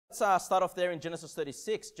Let's start off there in Genesis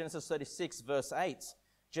 36. Genesis 36, verse 8.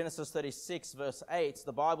 Genesis 36, verse 8.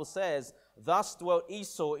 The Bible says, "Thus dwelt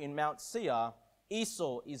Esau in Mount Seir.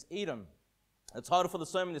 Esau is Edom." The title for the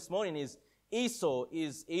sermon this morning is Esau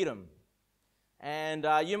is Edom. And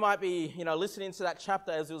you might be, listening to that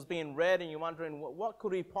chapter as it was being read, and you're wondering, what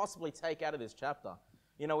could we possibly take out of this chapter?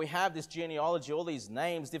 We have this genealogy, all these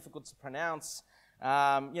names difficult to pronounce.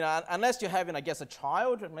 Unless you're having, a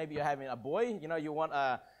child, and maybe you're having a boy, you want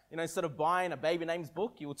instead of buying a baby names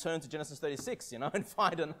book, you will turn to Genesis 36, and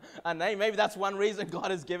find a name. Maybe that's one reason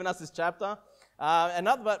God has given us this chapter.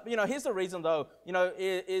 Here's the reason though,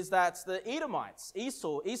 is that the Edomites,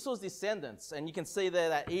 Esau's descendants, and you can see there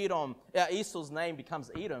that Esau's name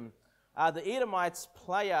becomes Edom. The Edomites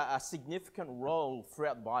play a significant role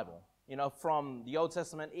throughout the Bible, from the Old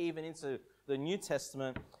Testament even into the New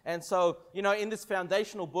Testament. And so, in this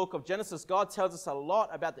foundational book of Genesis, God tells us a lot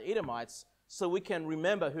about the Edomites so we can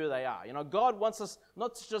remember who they are. God wants us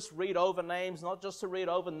not to just read over names, not just to read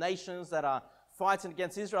over nations that are fighting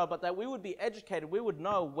against Israel, but that we would be educated, we would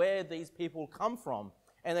know where these people come from.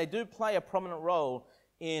 And they do play a prominent role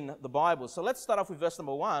in the Bible. So let's start off with verse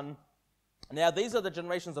number 1. Now, these are the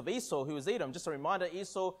generations of Esau, who is Edom. Just a reminder,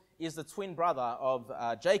 Esau is the twin brother of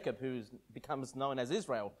Jacob, who becomes known as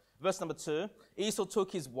Israel. Verse number 2, Esau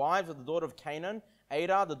took his wives of the daughter of Canaan,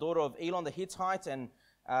 Adah, the daughter of Elon the Hittite, and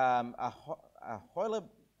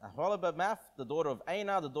Aholibamath, the daughter of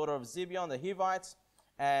Anah, the daughter of Zibeon the Hivite,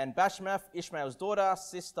 and Bashmath, Ishmael's daughter,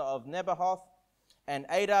 sister of Nebahoth, and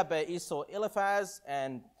Adah bare Esau Eliphaz,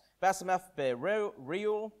 and Basemath bare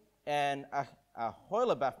Reuel, and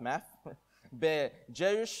Aholibamath bare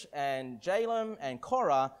Jeush, and Jalem, and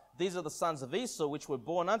Korah. These are the sons of Esau, which were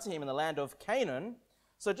born unto him in the land of Canaan.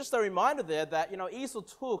 So just a reminder there that, Esau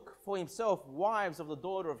took for himself wives of the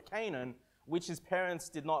daughter of Canaan, which his parents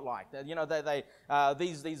did not like. These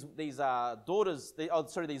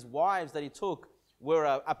wives that he took were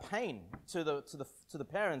a pain to the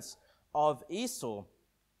parents of Esau.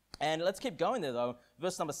 And let's keep going there though.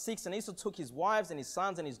 Verse number 6, and Esau took his wives and his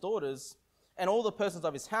sons and his daughters and all the persons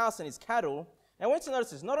of his house and his cattle. Now I want you to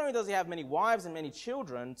notice this. Not only does he have many wives and many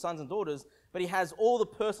children, sons and daughters, but he has all the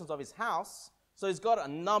persons of his house. So he's got a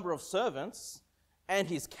number of servants and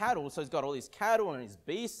his cattle. So he's got all his cattle and his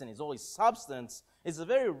beasts and all his substance. He's a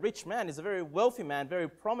very rich man. He's a very wealthy man, very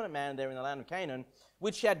prominent man there in the land of Canaan,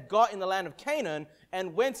 which he had got in the land of Canaan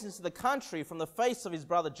and went into the country from the face of his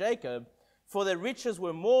brother Jacob. For their riches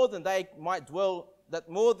were more than they might dwell,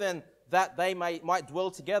 might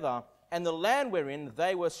dwell together. And the land wherein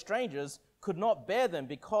they were strangers could not bear them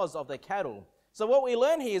because of their cattle. So what we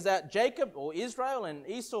learn here is that Jacob or Israel and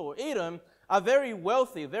Esau or Edom are very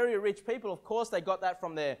wealthy, very rich people. Of course, they got that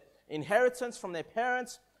from their inheritance, from their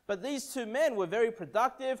parents. But these two men were very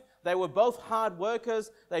productive. They were both hard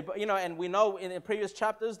workers. And we know in the previous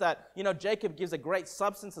chapters that, Jacob gives a great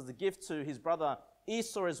substance as a gift to his brother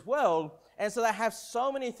Esau as well. And so they have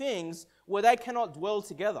so many things where they cannot dwell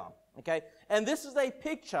together. Okay. And this is a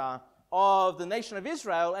picture of the nation of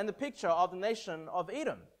Israel and the picture of the nation of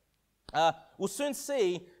Edom. We'll soon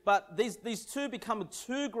see, but these two become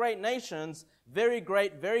two great nations, very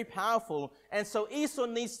great, very powerful. And so Esau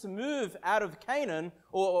needs to move out of Canaan,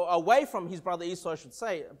 or away from his brother Esau,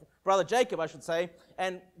 brother Jacob, I should say.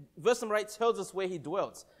 And verse number 8 tells us where he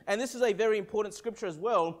dwelt. And this is a very important scripture as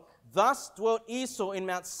well. Thus dwelt Esau in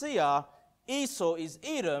Mount Seir. Esau is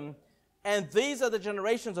Edom. And these are the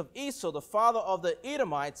generations of Esau, the father of the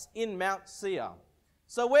Edomites, in Mount Seir.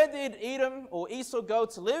 So where did Edom or Esau go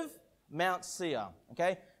to live? Mount Seir.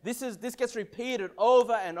 Okay, this gets repeated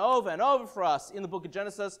over and over and over for us in the book of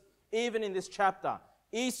Genesis, even in this chapter.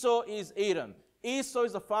 Esau is Edom. Esau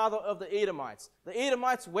is the father of the Edomites. The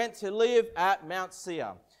Edomites went to live at Mount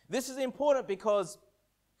Seir. This is important because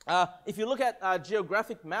if you look at a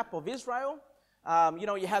geographic map of Israel,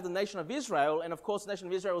 you have the nation of Israel, and of course the nation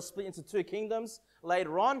of Israel was split into two kingdoms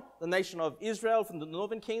later on, the nation of Israel from the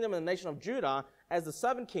northern kingdom and the nation of Judah as the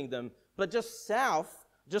southern kingdom. But just south,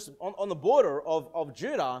 just on the border of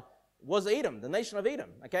Judah, was Edom, the nation of Edom,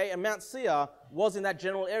 okay? And Mount Seir was in that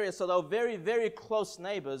general area, so they were very, very close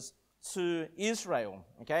neighbors to Israel,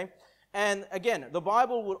 okay? And again, the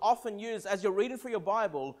Bible would often use, as you're reading through your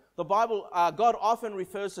Bible, God often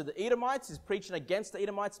refers to the Edomites. He's preaching against the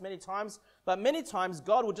Edomites many times, but many times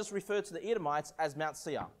God will just refer to the Edomites as Mount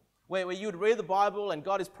Seir, where you would read the Bible and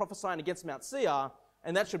God is prophesying against Mount Seir,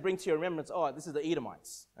 and that should bring to your remembrance, this is the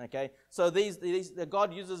Edomites, okay? So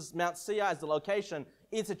God uses Mount Seir as the location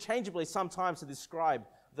interchangeably sometimes to describe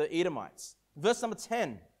the Edomites. Verse number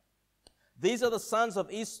 10, these are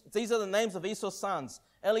the names of Esau's sons.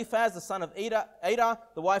 Eliphaz, the son of Adah,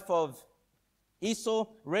 the wife of Esau,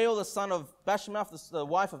 Reuel the son of Bashemath, the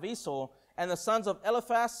wife of Esau, and the sons of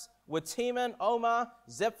Eliphaz were Teman, Omar,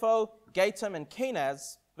 Zepho, Gatam, and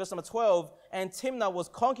Kenaz. Verse number 12, and Timnah was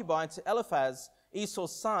concubine to Eliphaz,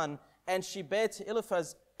 Esau's son, and she bare to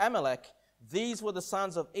Eliphaz Amalek. These were the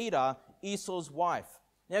sons of Eda, Esau's wife.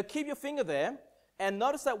 Now keep your finger there, and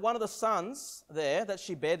notice that one of the sons there that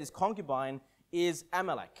she bare, this concubine, is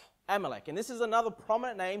Amalek. Amalek. And this is another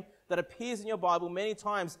prominent name that appears in your Bible many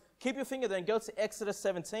times. Keep your finger there and go to Exodus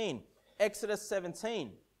 17. Exodus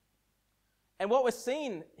 17. And what we're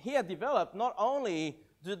seeing here develop, not only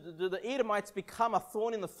do the Edomites become a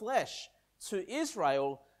thorn in the flesh to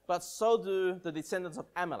Israel, but so do the descendants of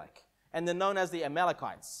Amalek. And they're known as the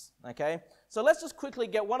Amalekites. Okay? So let's just quickly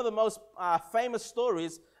get one of the most famous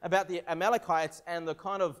stories about the Amalekites and the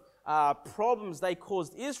kind of problems they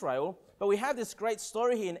caused Israel. But we have this great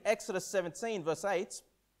story here in Exodus 17, verse 8.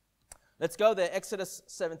 Let's go there, Exodus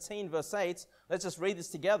 17, verse 8. Let's just read this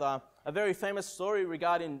together. A very famous story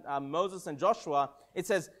regarding Moses and Joshua. It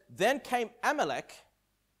says, then came Amalek.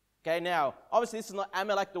 Okay, now, obviously this is not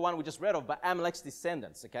Amalek, the one we just read of, but Amalek's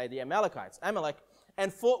descendants, okay, the Amalekites. Amalek,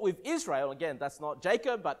 and fought with Israel. Again, that's not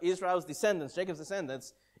Jacob, but Israel's descendants, Jacob's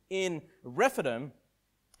descendants, in Rephidim.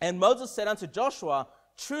 And Moses said unto Joshua,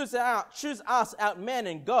 choose us out men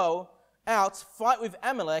and go out, fight with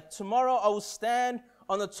Amalek. Tomorrow I will stand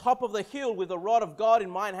on the top of the hill with the rod of God in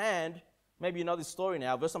mine hand. Maybe you know this story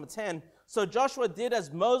now. Verse number 10. So Joshua did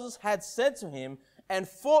as Moses had said to him and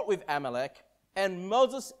fought with Amalek. And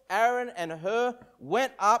Moses, Aaron, and Hur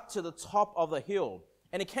went up to the top of the hill.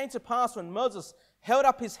 And it came to pass when Moses held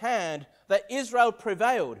up his hand that Israel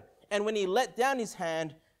prevailed. And when he let down his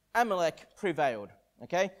hand, Amalek prevailed.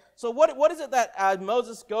 Okay? So what is it that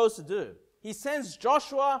Moses goes to do? He sends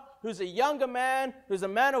Joshua, who's a younger man, who's a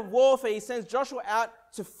man of warfare. He sends Joshua out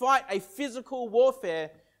to fight a physical warfare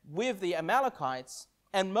with the Amalekites.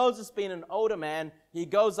 And Moses, being an older man, he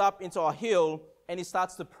goes up into a hill and he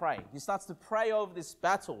starts to pray. He starts to pray over this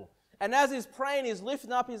battle. And as he's praying, he's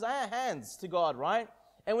lifting up his hands to God, right?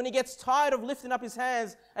 And when he gets tired of lifting up his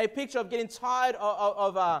hands, a picture of getting tired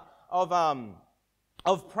of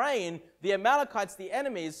praying, the Amalekites, the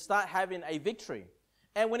enemies, start having a victory.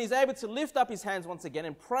 And when he's able to lift up his hands once again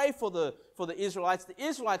and pray for the Israelites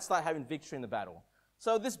start having victory in the battle.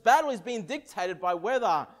 So this battle is being dictated by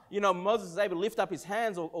whether, Moses is able to lift up his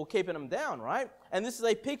hands or keeping them down, right? And this is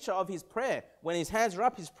a picture of his prayer. When his hands are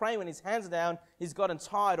up, he's praying. When his hands are down, he's gotten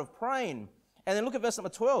tired of praying. And then look at verse number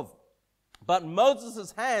 12. But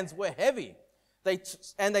Moses' hands were heavy. They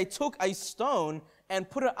took a stone and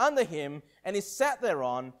put it under him, and he sat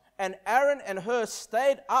thereon. And Aaron and Hur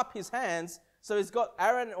stayed up his hands. So he's got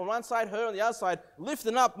Aaron on one side, Hur on the other side,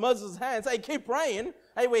 lifting up Moses' hands. Hey, keep praying.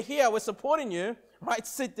 Hey, we're here. We're supporting you. Right?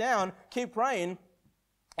 Sit down. Keep praying.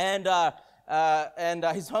 And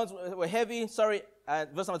his hands were heavy. Verse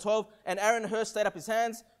number 12. And Aaron and Hur stayed up his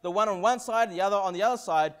hands, the one on one side, the other on the other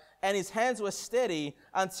side. And his hands were steady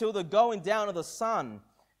until the going down of the sun.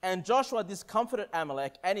 And Joshua discomfited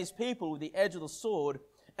Amalek and his people with the edge of the sword.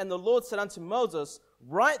 And the Lord said unto Moses,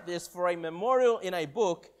 write this for a memorial in a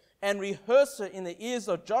book, and rehearse it in the ears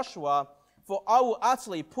of Joshua, for I will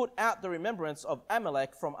utterly put out the remembrance of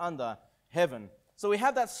Amalek from under heaven. So we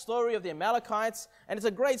have that story of the Amalekites, and it's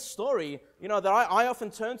a great story, that I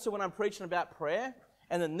often turn to when I'm preaching about prayer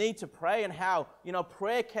and the need to pray, and how,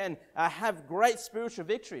 prayer can have great spiritual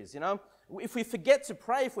victories, If we forget to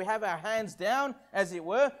pray, if we have our hands down, as it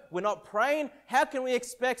were, we're not praying, how can we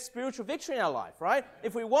expect spiritual victory in our life, right?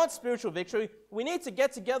 If we want spiritual victory, we need to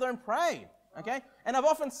get together and pray. Okay? And I've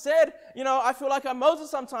often said, I feel like I'm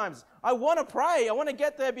Moses sometimes. I want to pray. I want to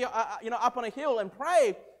get there, up on a hill and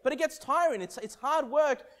pray. But it gets tiring. It's hard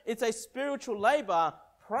work. It's a spiritual labor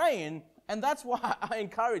praying. And that's why I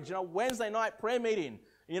encourage, Wednesday night prayer meeting.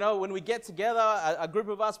 When we get together, a group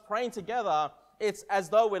of us praying together, it's as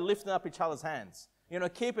though we're lifting up each other's hands.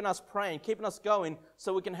 Keeping us praying, keeping us going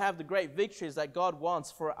so we can have the great victories that God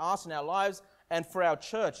wants for us in our lives and for our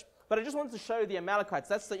church. But I just wanted to show you the Amalekites.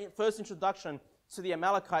 That's the first introduction to the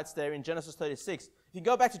Amalekites there in Genesis 36. If you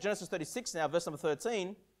go back to Genesis 36 now, verse number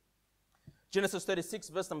 13. Genesis 36,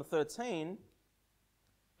 verse number 13.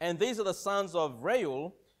 And these are the sons of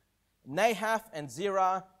Reuel, Nahath and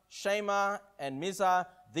Zerah, Shema and Mizah.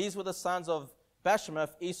 These were the sons of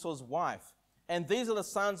Bashemath, Esau's wife. And these are the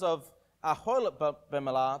sons of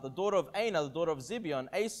Aholibamah, the daughter of Anah, the daughter of Zibeon,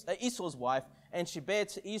 Esau's wife. And she bare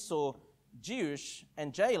to Esau Jeush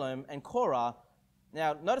and Jalem and Korah.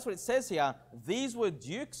 Now, notice what it says here. These were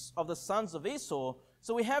dukes of the sons of Esau.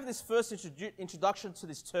 So we have this first introduction to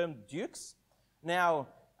this term dukes. Now,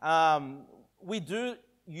 we do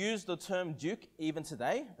use the term duke even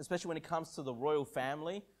today, especially when it comes to the royal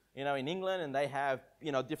family, in England, and they have,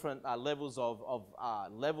 different levels of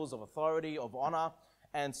authority, of honor.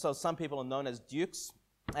 And so some people are known as dukes.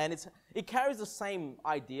 And it carries the same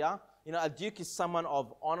idea. A duke is someone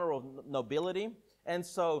of honor, of nobility. And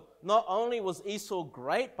so not only was Esau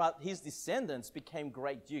great, but his descendants became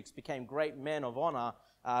great dukes, became great men of honor,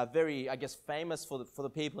 very, famous for the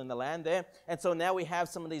people in the land there. And so now we have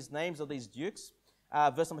some of these names of these dukes.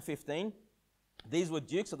 Verse number 15. These were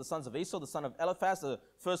dukes of the sons of Esau, the son of Eliphaz, the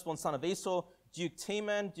firstborn son of Esau, Duke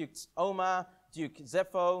Teman, Duke Omar, Duke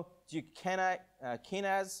Zepho, Duke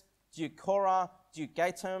Kenaz, Duke Korah, Duke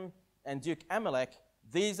Gatam, and Duke Amalek.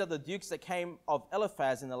 These are the dukes that came of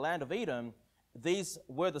Eliphaz in the land of Edom. These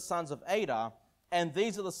were the sons of Adah, and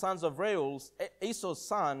these are the sons of Reuel, Esau's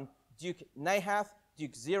son, Duke Nahath,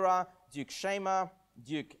 Duke Zerah, Duke Shema,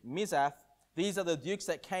 Duke Mizath. These are the dukes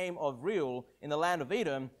that came of Reuel in the land of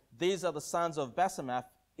Edom. These are the sons of Basemath,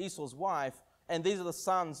 Esau's wife, and these are the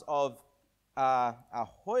sons of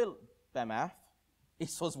Ahoibamath,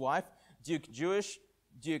 Esau's wife, Duke Jewish,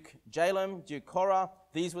 Duke Jalem, Duke Korah.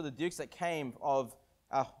 These were the dukes that came of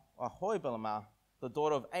Ahoibamath, the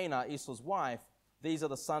daughter of Anah, Esau's wife. These are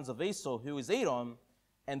the sons of Esau, who is Edom,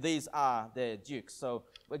 and these are their dukes. So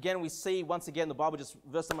again, we see once again the Bible, just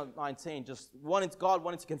verse number 19, God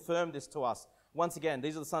wanted to confirm this to us. Once again,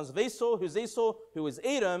 these are the sons of Esau, who is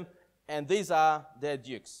Edom, and these are their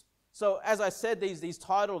dukes. So as I said, these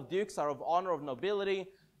title of dukes are of honor, of nobility.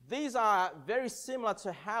 These are very similar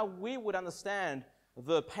to how we would understand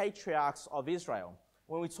the patriarchs of Israel.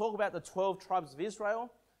 When we talk about the 12 tribes of Israel,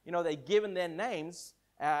 they're given their names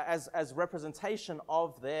as representation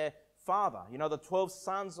of their father. The 12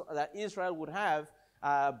 sons that Israel would have,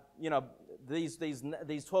 these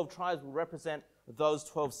 12 tribes will represent those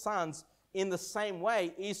 12 sons. In the same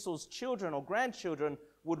way, Esau's children or grandchildren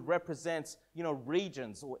would represent,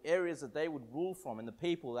 regions or areas that they would rule from and the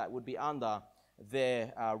people that would be under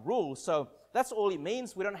their rule. So that's all it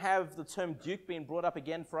means. We don't have the term duke being brought up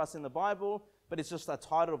again for us in the Bible, but it's just a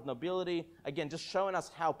title of nobility. Again, just showing us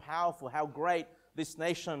how powerful, how great this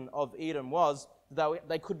nation of Edom was, though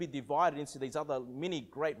they could be divided into these other many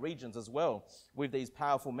great regions as well with these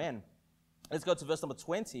powerful men. Let's go to verse number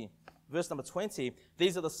 20. Verse number 20,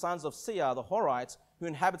 these are the sons of Seir, the Horites, who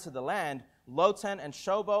inhabited the land, Lotan and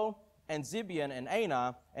Shobal, and Zibeon and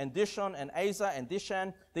Anah, and Dishon and Asa and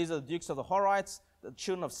Dishan. These are the dukes of the Horites, the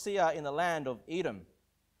children of Seir in the land of Edom.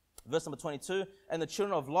 Verse number 22, and the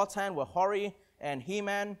children of Lotan were Hori and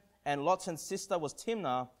Heman, and Lotan's sister was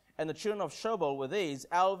Timnah, and the children of Shobal were these,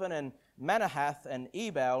 Alvan and Manahath and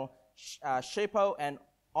Ebal, Shepo and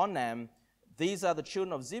Onam. These are the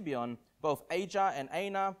children of Zibeon, both Ajah and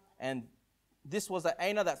Anah, and this was the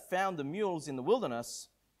Anah that found the mules in the wilderness,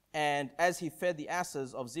 and as he fed the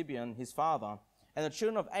asses of Zibeon, his father. And the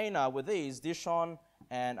children of Anah were these, Dishon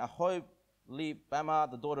and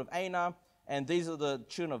Ahoibama, the daughter of Anah. And these are the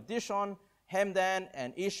children of Dishon, Hemdan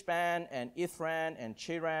and Ishban and Ithran and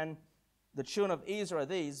Chiran. The children of Ezer are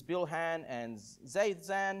these, Bilhan and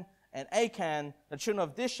Zayzan and Achan. The children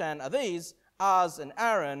of Dishan are these, Az and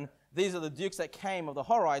Aaron. These are the dukes that came of the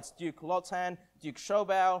Horites, Duke Lotan, Duke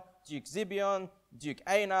Shobal, Duke Zibeon, Duke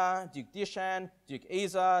Anah, Duke Dishan, Duke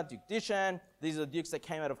Ezer, Duke Dishan. These are the dukes that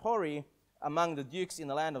came out of Hori among the dukes in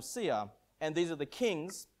the land of Seir. And these are the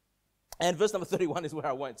kings. And verse number 31 is where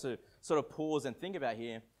I want to sort of pause and think about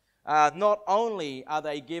here. Not only are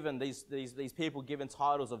they given, these people given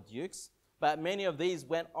titles of dukes, but many of these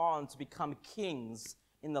went on to become kings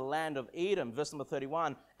in the land of Edom. Verse number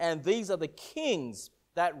 31. And these are the kings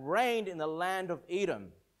that reigned in the land of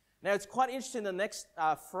Edom. Now, it's quite interesting, the next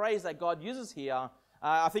phrase that God uses here,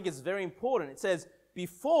 I think it's very important. It says,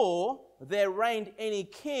 before there reigned any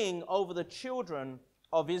king over the children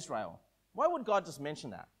of Israel. Why would God just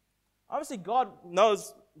mention that? Obviously, God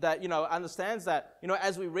knows that, understands that,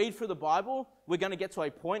 as we read through the Bible, we're going to get to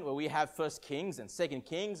a point where we have 1 Kings and 2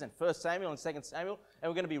 Kings and 1 Samuel and 2 Samuel, and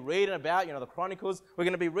we're going to be reading about, the Chronicles. We're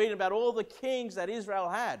going to be reading about all the kings that Israel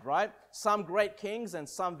had, right? Some great kings and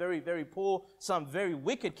some very, very poor, some very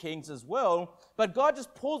wicked kings as well. But God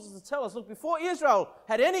just pauses to tell us, look, before Israel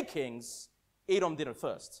had any kings, Edom did it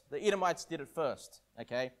first. The Edomites did it first,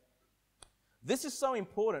 okay? This is so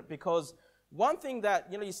important because one thing that,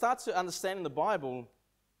 you start to understand in the Bible,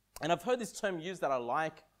 and I've heard this term used that I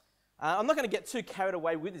like. I'm not going to get too carried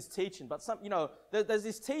away with this teaching, but there's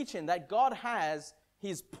this teaching that God has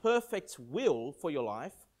His perfect will for your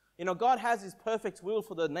life. God has His perfect will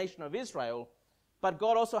for the nation of Israel, but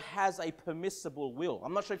God also has a permissible will.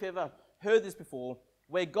 I'm not sure if you've ever heard this before,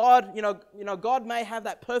 where God, God may have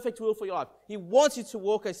that perfect will for your life. He wants you to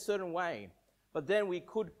walk a certain way, but then we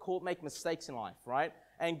could make mistakes in life, right?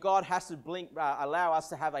 And God has to allow us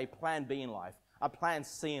to have a plan B in life, a plan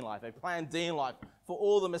C in life, a plan D in life for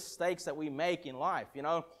all the mistakes that we make in life, you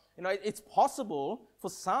know. It's possible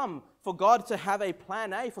for God to have a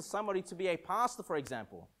plan A for somebody to be a pastor, for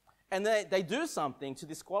example, and they do something to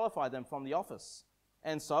disqualify them from the office.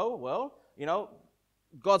 And so, well,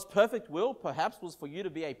 God's perfect will perhaps was for you to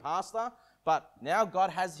be a pastor, but now God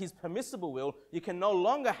has his permissible will. You can no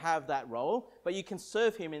longer have that role, but you can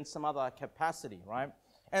serve him in some other capacity, right?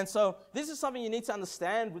 And so this is something you need to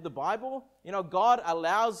understand with the Bible. God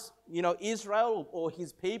allows, Israel or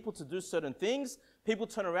his people to do certain things. People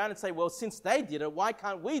turn around and say, well, since they did it, why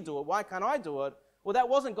can't we do it? Why can't I do it? Well, that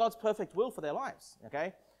wasn't God's perfect will for their lives,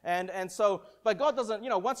 okay? And so, but God doesn't,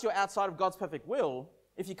 once you're outside of God's perfect will,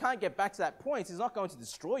 if you can't get back to that point, he's not going to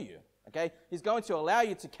destroy you, okay? He's going to allow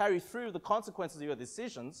you to carry through the consequences of your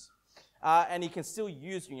decisions, and he can still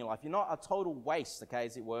use you in your life. You're not a total waste, okay,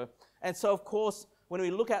 as it were. And so, of course, when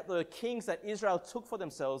we look at the kings that Israel took for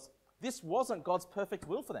themselves, this wasn't God's perfect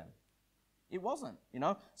will for them. It wasn't,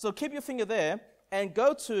 So keep your finger there and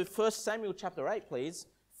go to 1 Samuel chapter 8, please.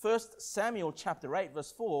 1 Samuel chapter 8,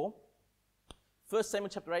 verse 4. 1 Samuel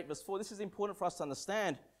chapter 8, verse 4. This is important for us to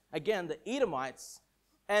understand. Again, the Edomites.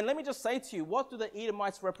 And let me just say to you, what do the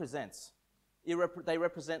Edomites represent? They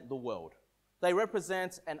represent the world. They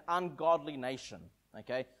represent an ungodly nation,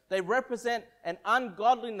 okay? They represent an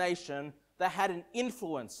ungodly nation that had an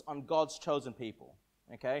influence on God's chosen people,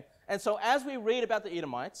 okay? And so as we read about the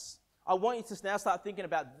Edomites, I want you to now start thinking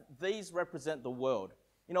about these represent the world.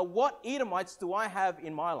 What Edomites do I have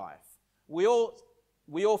in my life? We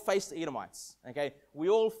all face the Edomites, okay? We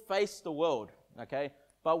all face the world, okay?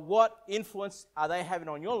 But what influence are they having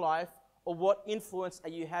on your life, or what influence are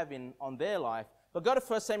you having on their life? But go to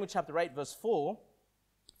 1 Samuel chapter 8, verse 4.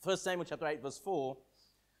 1 Samuel chapter 8, verse 4.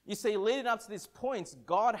 You see, leading up to this point,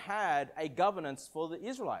 God had a governance for the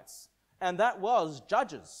Israelites, and that was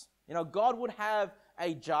judges. God would have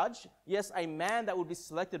a judge, yes, a man that would be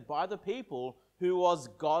selected by the people who was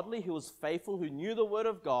godly, who was faithful, who knew the word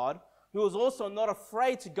of God, who was also not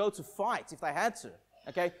afraid to go to fight if they had to.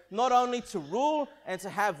 Okay, not only to rule and to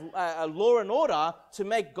have a law and order to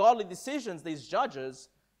make godly decisions, these judges,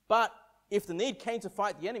 but if the need came to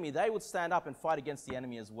fight the enemy, they would stand up and fight against the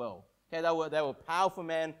enemy as well. Okay, they were powerful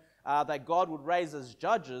men that God would raise as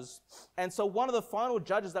judges. And so one of the final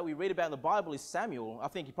judges that we read about in the Bible is Samuel. I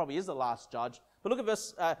think he probably is the last judge. But look at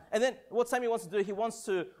verse, and then what Samuel wants to do, he wants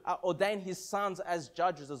to ordain his sons as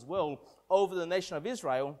judges as well over the nation of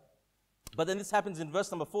Israel. But then this happens in verse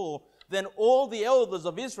number 4. Then all the elders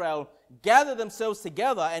of Israel gathered themselves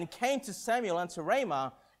together and came to Samuel unto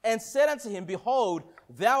Ramah and said unto him, Behold,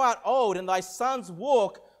 thou art old, and thy sons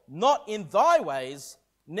walk not in thy ways.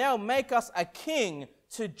 Now make us a king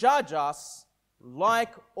to judge us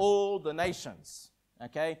like all the nations.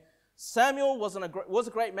 Okay? Samuel was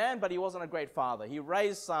a great man, but he wasn't a great father. He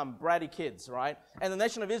raised some bratty kids, right? And the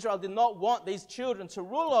nation of Israel did not want these children to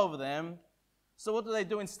rule over them. So what do they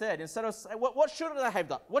do instead? Instead of what should they have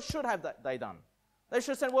done? What should have they done? They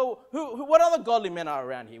should have said, well, what other godly men are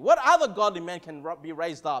around here? What other godly men can be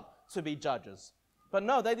raised up to be judges? But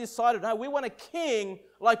no, they decided, no, we want a king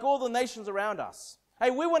like all the nations around us. Hey,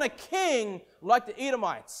 we want a king like the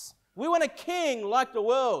Edomites. We want a king like the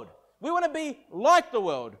world. We want to be like the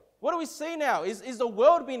world. What do we see now? Is the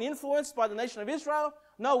world being influenced by the nation of Israel?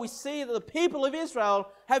 No, we see that the people of Israel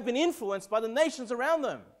have been influenced by the nations around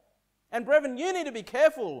them. And brethren, you need to be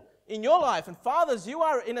careful in your life. And fathers, you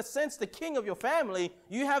are in a sense the king of your family.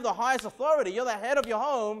 You have the highest authority. You're the head of your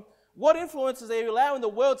home. What influences are you allowing the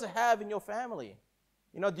world to have in your family?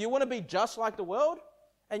 Do you want to be just like the world?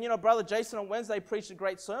 And Brother Jason on Wednesday preached a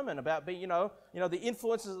great sermon about being, the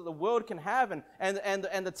influences that the world can have and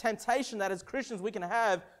the temptation that as Christians we can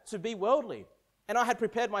have to be worldly. And I had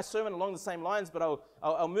prepared my sermon along the same lines, but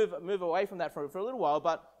I'll move away from that for a little while.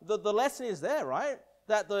 But the lesson is there, right?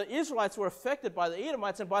 That the Israelites were affected by the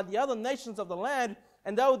Edomites and by the other nations of the land,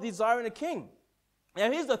 and they were desiring a king.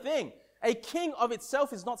 Now, here's the thing. A king of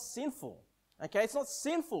itself is not sinful. Okay, it's not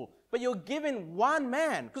sinful, but you're given one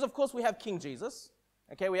man. Because, of course, we have King Jesus.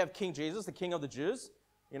 Okay, we have King Jesus, the King of the Jews.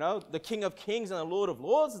 The King of Kings and the Lord of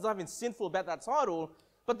Lords. There's nothing sinful about that title.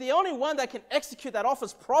 But the only one that can execute that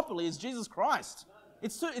office properly is Jesus Christ.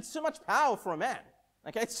 It's too much power for a man.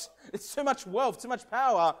 Okay, it's too much wealth, too much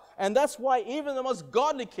power, and that's why even the most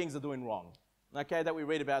godly kings are doing wrong, okay, that we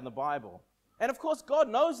read about in the Bible. And of course, God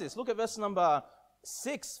knows this. Look at verse number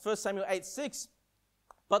 6, 1 Samuel 8:6.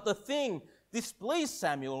 But the thing displeased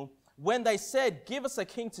Samuel when they said, Give us a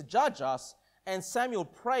king to judge us, and Samuel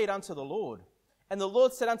prayed unto the Lord. And the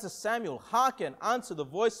Lord said unto Samuel, Hearken unto the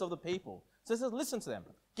voice of the people. So it says, listen to them.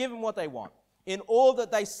 Give them what they want. In all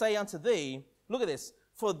that they say unto thee, look at this,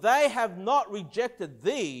 for they have not rejected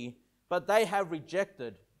thee, but they have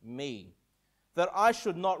rejected me, that I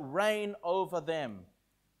should not reign over them.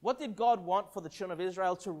 What did God want for the children of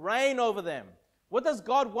Israel? To reign over them. What does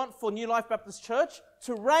God want for New Life Baptist Church?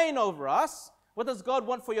 To reign over us. What does God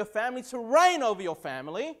want for your family? To reign over your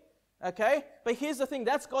family. Okay? But here's the thing,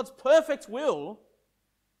 that's God's perfect will.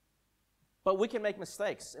 But we can make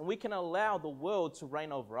mistakes, and we can allow the world to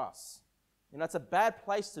reign over us. You know, it's a bad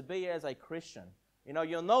place to be as a Christian. You know,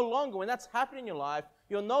 you're no longer, when that's happening in your life,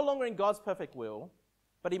 you're no longer in God's perfect will,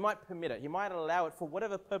 but He might permit it. He might allow it for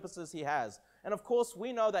whatever purposes He has. And of course,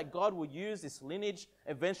 we know that God will use this lineage.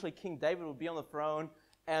 Eventually, King David will be on the throne,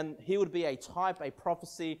 and he would be a type, a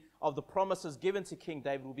prophecy of the promises given to King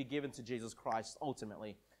David will be given to Jesus Christ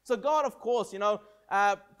ultimately. So God, of course, you know,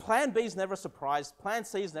 plan B is never a surprise. Plan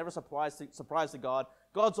C is never a surprise to God.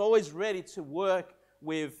 God's always ready to work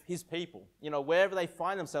with His people. You know, wherever they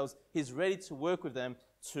find themselves, He's ready to work with them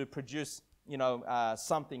to produce, you know,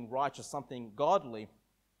 something righteous, something godly.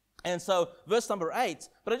 And so, verse number 8,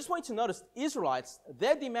 but I just want you to notice, Israelites,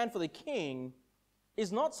 their demand for the king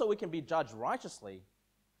is not so we can be judged righteously.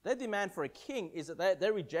 Their demand for a king is that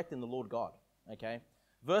they're rejecting the Lord God. Okay?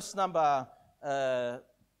 Verse number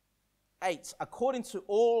 8, according to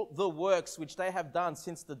all the works which they have done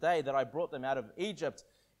since the day that I brought them out of Egypt,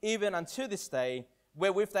 even unto this day,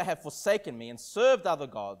 wherewith they have forsaken me and served other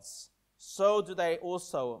gods, so do they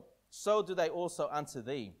also unto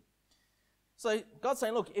thee. So God's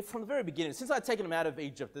saying, look, if from the very beginning, since I've taken them out of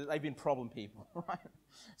Egypt, they've been problem people, right?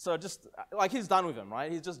 So just, like He's done with them,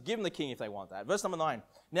 right? He's just given the king if they want that. Verse number 9,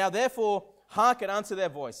 now therefore hearken unto their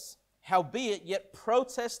voice, howbeit yet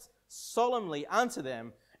protest solemnly unto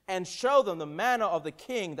them, and show them the manner of the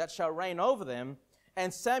king that shall reign over them.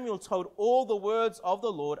 And Samuel told all the words of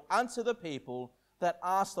the Lord unto the people that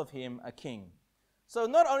asked of him a king. So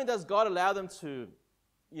not only does God allow them to,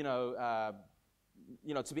 to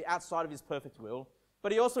be outside of His perfect will,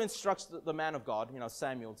 but He also instructs the man of God,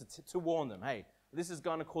 Samuel, to warn them, hey, this is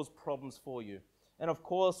going to cause problems for you. And of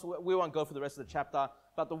course, we won't go through the rest of the chapter,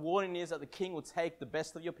 but the warning is that the king will take the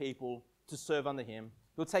best of your people to serve under him.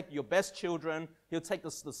 He'll take your best children. He'll take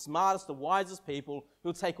the smartest, the wisest people.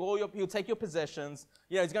 He'll take your possessions.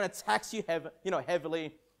 He's going to tax you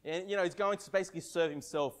heavily. And, he's going to basically serve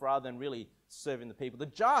himself rather than really serving the people. The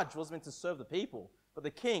judge was meant to serve the people, but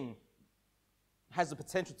the king has the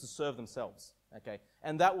potential to serve themselves. Okay,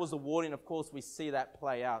 and that was a warning. Of course, we see that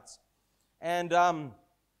play out. And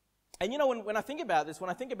when I think about this, when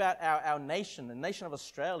I think about our nation, the nation of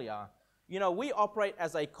Australia, we operate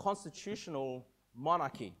as a constitutional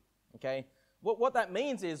monarchy. Okay, what that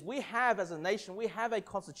means is we have, as a nation, we have a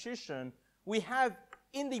constitution. We have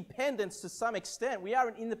independence to some extent. We are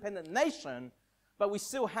an independent nation, but we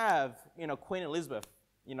still have, Queen Elizabeth.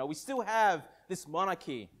 We still have this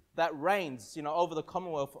monarchy that reigns, over the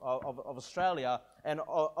Commonwealth of Australia and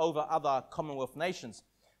over other Commonwealth nations.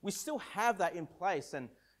 We still have that in place. And,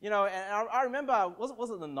 and I remember, was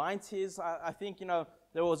it the 90s? I think,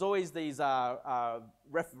 there was always these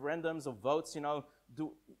referendums or votes,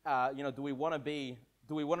 do we want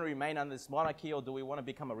to remain under this monarchy, or do we want to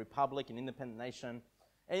become a republic, an independent nation?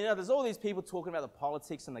 And, there's all these people talking about the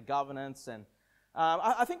politics and the governance. And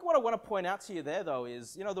I think what I want to point out to you there, though,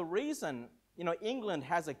 is, the reason, England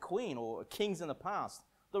has a queen, or kings in the past,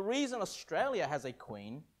 the reason Australia has a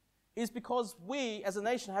queen is because we, as a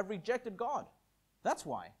nation, have rejected God. That's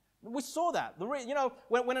why. We saw that.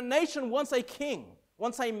 When a nation wants a king,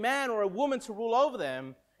 wants a man or a woman to rule over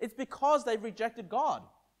them, it's because they've rejected God.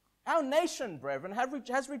 Our nation, brethren,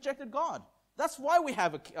 has rejected God. That's why we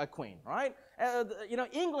have a queen, right?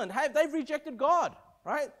 England, they've rejected God,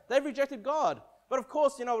 right? They've rejected God. But of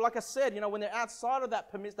course, like I said, when they're outside of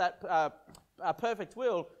that perfect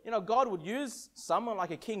will, God would use someone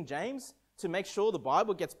like a King James to make sure the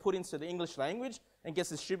Bible gets put into the English language and gets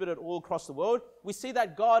distributed all across the world. We see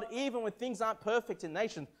that God, even when things aren't perfect in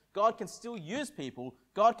nations, God can still use people.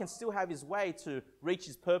 God can still have His way to reach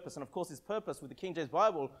His purpose. And of course, His purpose with the King James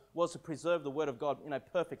Bible was to preserve the Word of God in a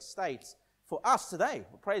perfect state for us today.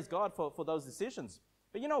 Praise God for those decisions.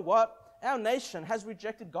 But you know what? Our nation has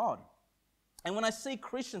rejected God. And when I see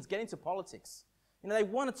Christians get into politics, they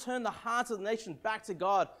want to turn the hearts of the nation back to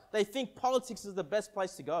God. They think politics is the best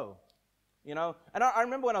place to go. And I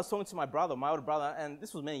remember when I was talking to my older brother, and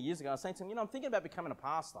this was many years ago, I was saying to him, I'm thinking about becoming a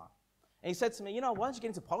pastor. And he said to me, why don't you get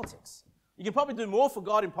into politics? You can probably do more for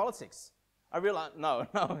God in politics. I realized, no,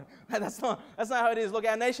 that's not how it is. Look,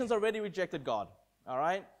 our nation's already rejected God, all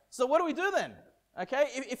right? So what do we do then? Okay,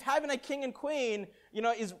 if having a king and queen,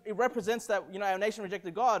 it represents that, our nation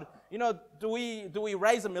rejected God, do we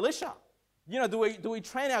raise a militia? Do we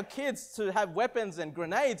train our kids to have weapons and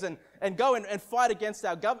grenades and go and fight against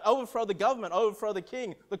our government, overthrow the government, overthrow the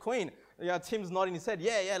king, the queen? Tim's nodding his head.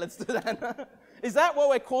 Yeah, let's do that. Is that what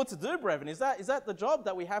we're called to do, brethren? Is that the job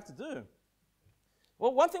that we have to do?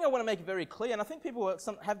 Well, one thing I want to make very clear, and I think people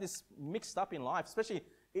have this mixed up in life, especially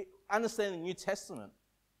understanding the New Testament,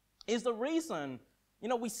 is the reason,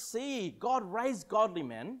 we see God raise godly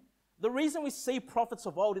men. The reason we see prophets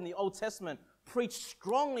of old in the Old Testament preach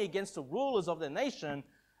strongly against the rulers of their nation,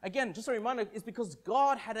 again, just a reminder, is because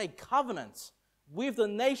God had a covenant with the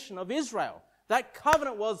nation of Israel. That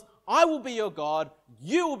covenant was, I will be your God,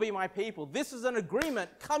 you will be my people. This is an agreement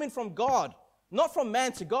coming from God, not from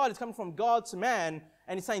man to God. It's coming from God to man.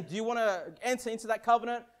 And he's saying, do you want to enter into that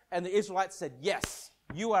covenant? And the Israelites said, yes,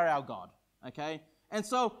 you are our God. Okay? And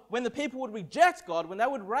so when the people would reject God, when they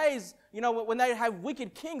would raise, when they have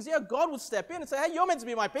wicked kings, God would step in and say, hey, you're meant to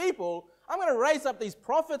be my people. I'm going to raise up these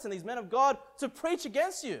prophets and these men of God to preach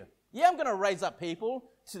against you. Yeah, I'm going to raise up people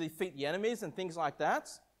to defeat the enemies and things like that.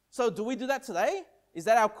 So do we do that today? Is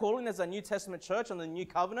that our calling as a New Testament church on the new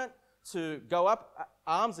covenant to go up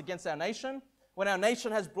arms against our nation? When our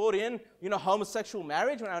nation has brought in, homosexual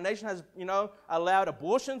marriage, when our nation has, allowed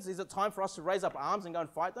abortions, is it time for us to raise up arms and go and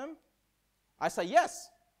fight them? I say yes,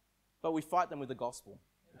 but we fight them with the gospel,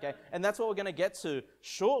 okay? And that's what we're going to get to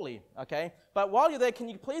shortly, okay? But while you're there, can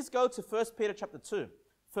you please go to 1 Peter chapter 2?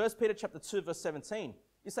 1 Peter chapter 2, verse 17.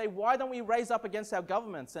 You say, why don't we raise up against our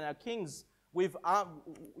governments and our kings with,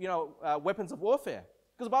 weapons of warfare?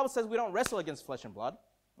 Because the Bible says we don't wrestle against flesh and blood,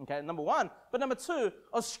 okay, number one. But number two,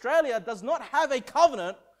 Australia does not have a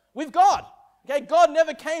covenant with God, okay? God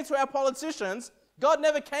never came to our politicians. God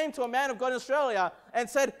never came to a man of God in Australia and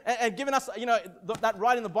said, and given us, that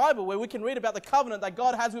right in the Bible where we can read about the covenant that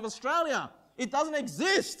God has with Australia. It doesn't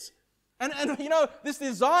exist. And this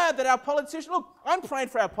desire that our politicians, look, I'm praying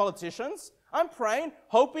for our politicians. I'm praying,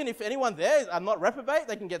 hoping if anyone there are not reprobate,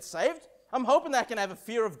 they can get saved. I'm hoping they can have a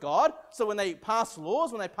fear of God, so when they pass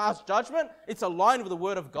laws, when they pass judgment, it's aligned with the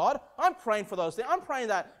Word of God. I'm praying for those things. I'm praying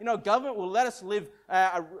that, government will let us live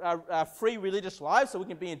a free religious life so we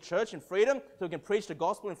can be in church in freedom, so we can preach the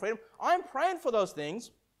gospel in freedom. I'm praying for those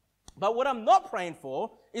things, but what I'm not praying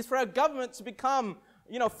for is for our government to become,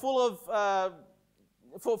 full of,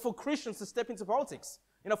 for Christians to step into politics.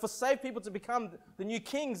 For saved people to become the new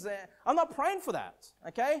kings. I'm not praying for that,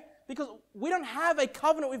 okay? Because we don't have a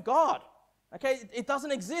covenant with God. Okay, it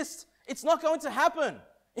doesn't exist. It's not going to happen.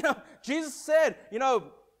 Jesus said,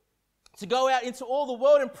 to go out into all the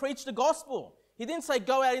world and preach the gospel. He didn't say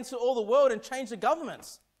go out into all the world and change the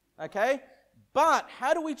governments. Okay? But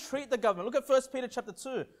how do we treat the government? Look at 1 Peter chapter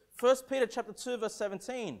 2. 1 Peter chapter 2 verse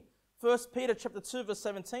 17. 1 Peter chapter 2 verse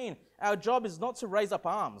 17. Our job is not to raise up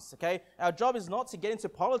arms. Okay? Our job is not to get into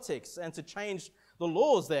politics and to change the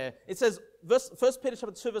laws there. It says, 1 Peter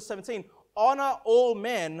chapter 2 verse 17, honor all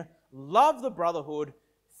men, love the brotherhood,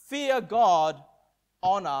 fear God,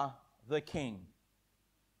 honor the king.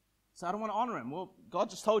 So I don't want to honor him. Well, God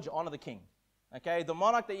just told you, honor the king. Okay? The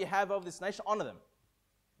monarch that you have over this nation, honor them.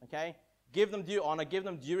 Okay? Give them due honor, give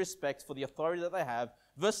them due respect for the authority that they have.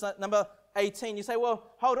 Verse number 18, you say,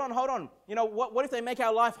 well, hold on. What if they make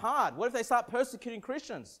our life hard? What if they start persecuting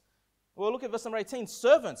Christians? Well, look at verse number 18.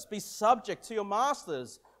 Servants, be subject to your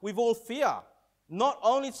masters with all fear, not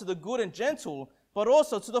only to the good and gentle, but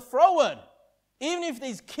also to the froward. Even if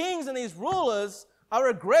these kings and these rulers are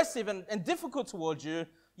aggressive and difficult towards you,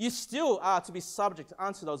 you still are to be subject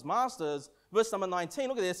unto those masters. Verse number 19,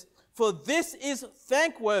 look at this. For this is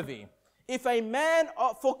thankworthy, if a man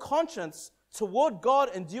for conscience toward God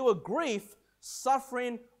endure grief,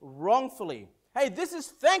 suffering wrongfully. Hey, this is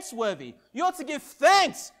thanksworthy. You ought to give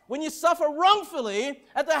thanks when you suffer wrongfully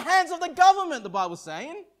at the hands of the government, the Bible's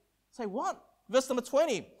saying. Say what? Verse number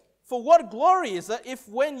 20. For what glory is it if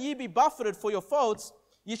when ye be buffeted for your faults,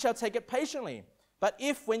 ye shall take it patiently? But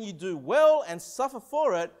if when you do well and suffer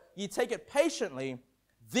for it, ye take it patiently,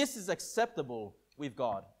 this is acceptable with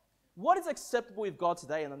God. What is acceptable with God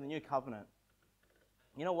today in the new covenant?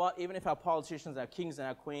 You know what? Even if our politicians, our kings and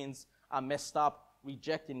our queens are messed up,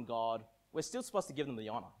 rejecting God, we're still supposed to give them the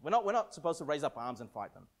honor. We're not supposed to raise up arms and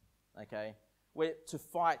fight them. Okay? We're to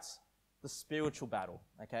fight the spiritual battle.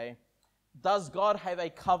 Okay? Does God have a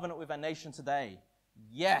covenant with our nation today?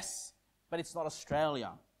 Yes, but it's not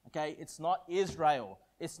Australia, okay? It's not Israel.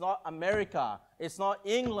 It's not America. It's not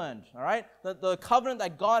England, all right? The covenant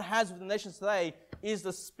that God has with the nations today is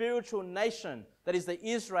the spiritual nation that is the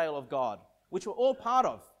Israel of God, which we're all part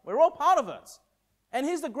of. We're all part of it. And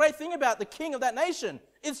here's the great thing about the king of that nation.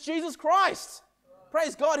 It's Jesus Christ.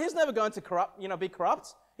 praise God, he's never going to be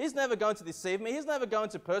corrupt. He's never going to deceive me. He's never going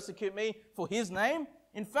to persecute me for his name.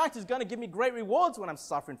 In fact, he's going to give me great rewards when I'm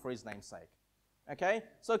suffering for his name's sake. Okay?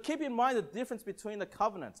 So keep in mind the difference between the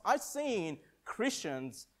covenants. I've seen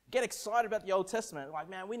Christians get excited about the Old Testament. Like,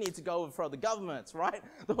 man, we need to go overthrow the governments, right?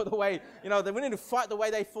 The way, we need to fight the way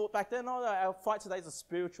they fought back then. No, our fight today is a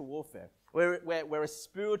spiritual warfare. We're a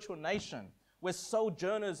spiritual nation. We're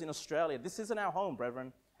sojourners in Australia. This isn't our home,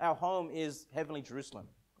 brethren. Our home is heavenly Jerusalem.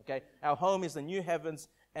 Okay? Our home is the new heavens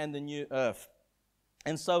and the new earth.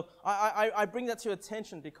 And so I bring that to your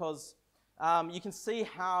attention because you can see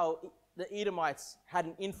how the Edomites had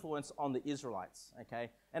an influence on the Israelites. Okay?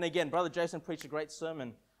 And again, Brother Jason preached a great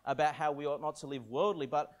sermon about how we ought not to live worldly.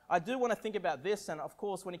 But I do want to think about this. And of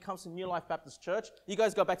course, when it comes to New Life Baptist Church, you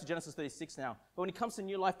guys go back to Genesis 36 now. But when it comes to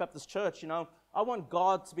New Life Baptist Church, I want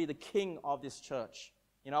God to be the king of this church.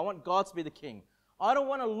 I want God to be the king. I don't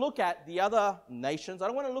want to look at the other nations. I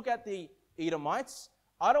don't want to look at the Edomites.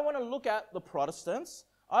 I don't want to look at the Protestants.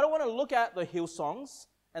 I don't want to look at the Hillsongs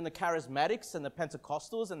and the Charismatics and the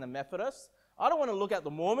Pentecostals and the Methodists. I don't want to look at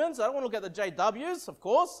the Mormons. I don't want to look at the JWs, of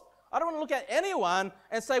course. I don't want to look at anyone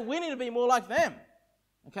and say we need to be more like them.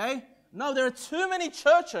 Okay? No, there are too many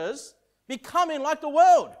churches becoming like the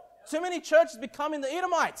world. Too many churches becoming the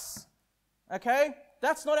Edomites. Okay?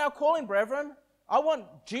 That's not our calling, brethren. I want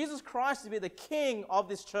Jesus Christ to be the king of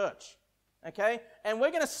this church. Okay? And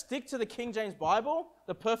we're going to stick to the King James Bible,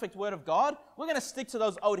 the perfect word of God. We're going to stick to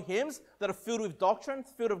those old hymns that are filled with doctrine,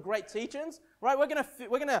 filled with great teachings. Right? We're going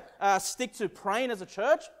to stick to praying as a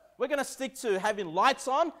church. We're going to stick to having lights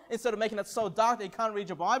on instead of making it so dark that you can't read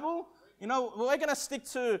your Bible. We're going to stick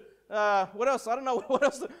to, what else? I don't know what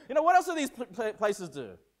else. What else do these places do?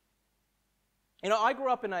 I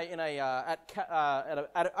grew up I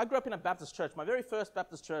grew up in a Baptist church. My very first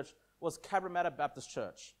Baptist church was Cabramatta Baptist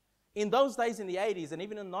Church. In those days, in the 80s and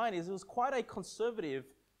even in the 90s, it was quite a conservative,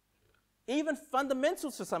 even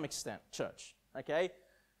fundamental to some extent, church. Okay?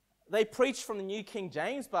 They preached from the New King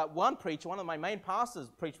James, but one of my main pastors,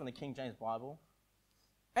 preached from the King James Bible.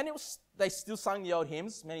 And they still sang the old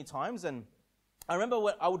hymns many times. And I remember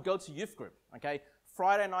when I would go to youth group, okay?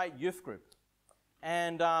 Friday night youth group.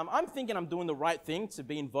 And I'm thinking I'm doing the right thing to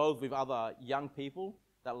be involved with other young people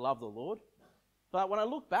that love the Lord. But when I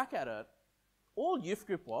look back at it, all youth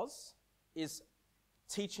group is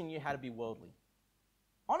teaching you how to be worldly.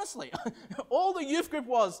 Honestly, all the youth group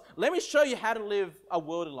was, let me show you how to live a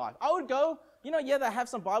worldly life. I would go, they have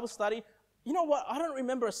some Bible study. You know what? I don't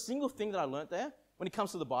remember a single thing that I learned there when it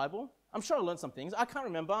comes to the Bible. I'm sure I learned some things. I can't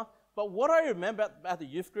remember. But what I remember about the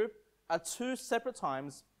youth group are two separate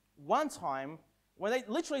times. One time, when they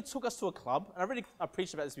literally took us to a club, and I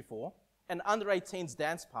preached about this before, an under-18s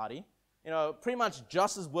dance party. Pretty much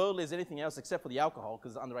just as worldly as anything else except for the alcohol,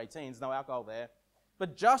 because it's under-18s, no alcohol there.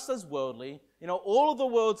 But just as worldly, all of the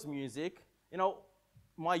world's music,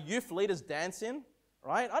 my youth leaders dancing,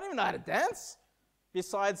 right? I don't even know how to dance,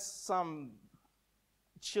 besides some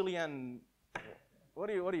Chilean, what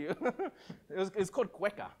are you? It's called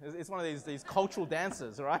cueca. It's one of these cultural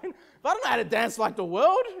dances, right? But I don't know how to dance like the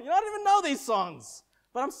world. I don't even know these songs.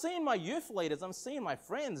 But I'm seeing my youth leaders, I'm seeing my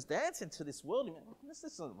friends dancing to this world. This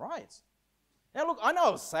isn't right. Now look, I know I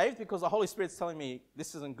was saved because the Holy Spirit's telling me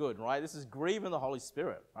this isn't good, right? This is grieving the Holy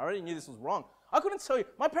Spirit. I already knew this was wrong. I couldn't tell you.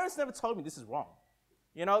 My parents never told me this is wrong.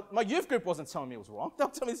 My youth group wasn't telling me it was wrong. They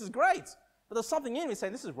were telling me this is great. But there's something in me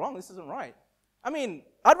saying this is wrong, this isn't right.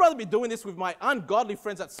 I'd rather be doing this with my ungodly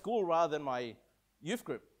friends at school rather than my youth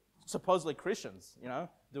group, supposedly Christians,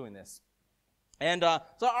 doing this. And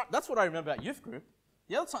so that's what I remember about youth group.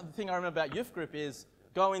 The other thing I remember about youth group is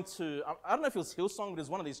going to, I don't know if it was Hillsong, but it was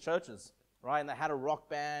one of these churches. Right, and they had a rock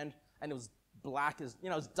band, and it was black, it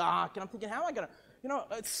was dark, and I'm thinking, how am I going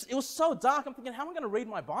to, it was so dark, I'm thinking, how am I going to read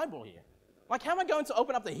my Bible here? Like, how am I going to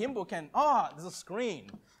open up the hymn book and, there's a screen.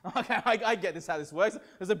 Okay, I get this, how this works.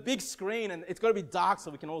 There's a big screen, and it's got to be dark so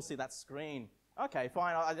we can all see that screen. Okay,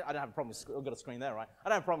 fine, I don't have a problem with, I've got a screen there, right? I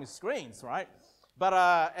don't have a problem with screens, right?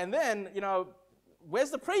 But, and then, where's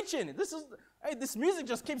the preaching? This music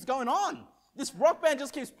just keeps going on. This rock band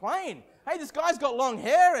just keeps playing. Hey, this guy's got long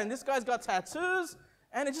hair and this guy's got tattoos,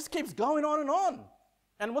 and it just keeps going on and on.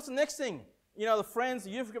 And what's the next thing? The friends, the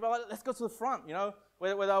youth group are like, let's go to the front, where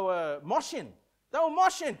they were moshing. They were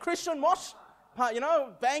moshing, Christian mosh,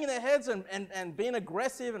 banging their heads and being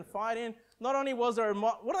aggressive and fighting. Not only was there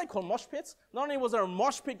what do they call mosh pits? Not only was there a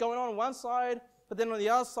mosh pit going on one side, but then on the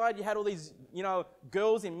other side you had all these,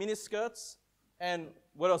 girls in miniskirts. And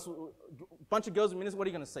what else? A bunch of girls in miniskirts, what are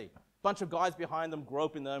you going to see? Bunch of guys behind them,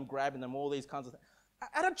 groping them, grabbing them, all these kinds of things.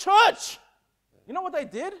 At a church! You know what they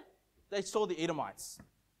did? They saw the Edomites.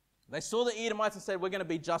 They saw the Edomites and said, we're going to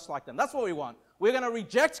be just like them. That's what we want. We're going to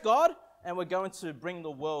reject God, and we're going to bring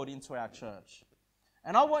the world into our church.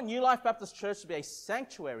 And I want New Life Baptist Church to be a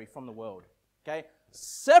sanctuary from the world, okay?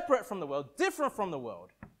 Separate from the world, different from the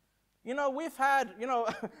world. You know, we've had,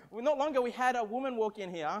 not long ago we had a woman walk in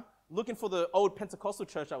here looking for the old Pentecostal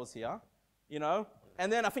church that was here,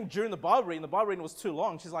 and then I think during the Bible reading was too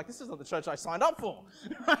long. She's like, this isn't the church I signed up for.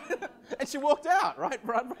 And she walked out, right?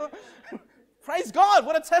 Praise God,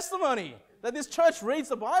 what a testimony that this church reads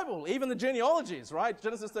the Bible, even the genealogies, right?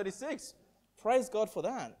 Genesis 36. Praise God for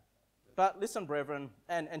that. But listen, brethren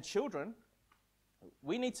and children,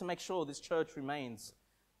 we need to make sure this church remains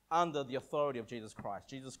under the authority of Jesus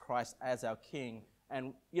Christ as our King.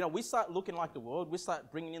 And, we start looking like the world. We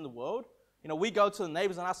start bringing in the world. We go to the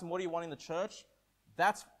neighbors and ask them, what do you want in the church?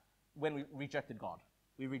 That's when we rejected God.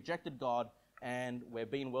 We rejected God, and we're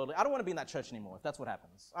being worldly. I don't want to be in that church anymore if that's what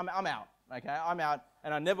happens. I'm out, okay? I'm out,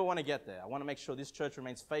 and I never want to get there. I want to make sure this church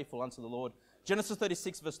remains faithful unto the Lord. Genesis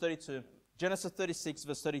 36, verse 32. Genesis 36,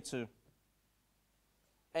 verse 32.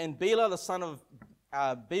 And Bela, the son of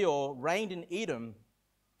Beor, reigned in Edom,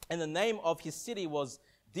 and the name of his city was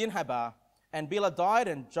Dinhabah. And Bela died,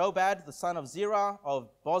 and Jobab, the son of Zerah of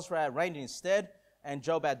Bozrah, reigned in his stead. And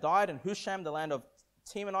Jobab died, and Husham, the land of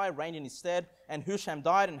Temani, reigned in his stead. And Husham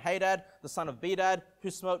died, and Hadad, the son of Bedad, who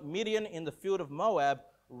smote Midian in the field of Moab,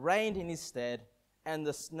 reigned in his stead. And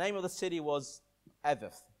the name of the city was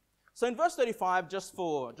Avith. So in verse 35, just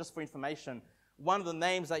for information, one of the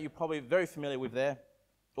names that you're probably very familiar with there,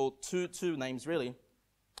 or two names really,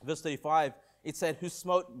 verse 35, it said, who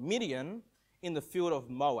smote Midian in the field of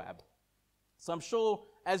Moab. So I'm sure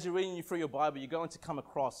as you're reading through your Bible, you're going to come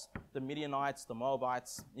across the Midianites, the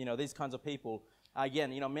Moabites, these kinds of people.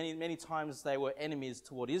 Again, many times they were enemies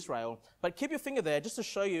toward Israel. But keep your finger there just to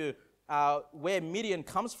show you where Midian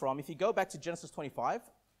comes from. If you go back to Genesis 25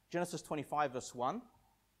 verse 1.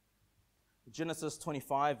 Genesis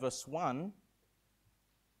 25 verse 1.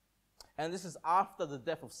 And this is after the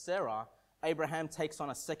death of Sarah. Abraham takes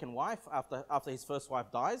on a second wife after his first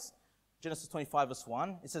wife dies. Genesis 25 verse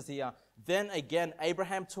 1. It says here, then again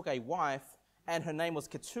Abraham took a wife, and her name was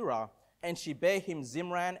Keturah, and she bare him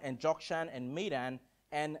Zimran and Jokshan and Medan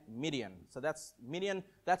and Midian. So that's Midian.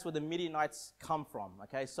 That's where the Midianites come from.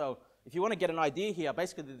 Okay, so if you want to get an idea here,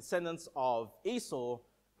 basically the descendants of Esau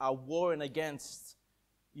are warring against,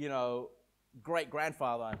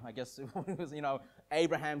 great-grandfather, I guess it was,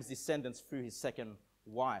 Abraham's descendants through his second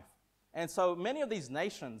wife. And so many of these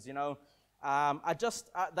nations, they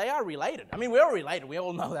are related. I mean, we're all related. We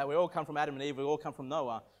all know that. We all come from Adam and Eve. We all come from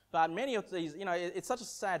Noah. But many of these, it's such a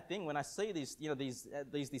sad thing when I see these,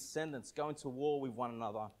 these descendants going to war with one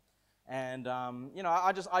another. And,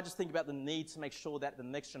 I just think about the need to make sure that the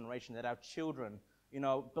next generation, that our children,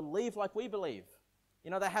 believe like we believe.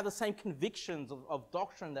 They have the same convictions of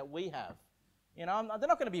doctrine that we have. They're not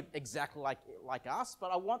going to be exactly like us,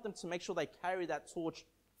 but I want them to make sure they carry that torch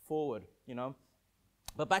forward,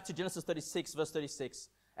 But back to Genesis 36, verse 36.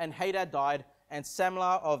 And Hadad died, and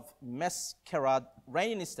Samlah of Meskerah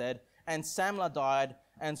reigned in his stead. And Samlah died,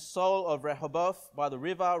 and Saul of Rehoboth by the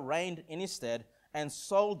river reigned in his stead. And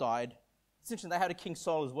Saul died. It's interesting, they had a king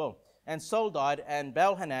Saul as well. And Saul died, and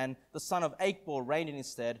Baal-Hanan, the son of Achbor, reigned in his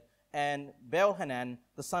stead. And Baal-Hanan,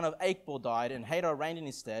 the son of Achbor, died, and Hadar reigned in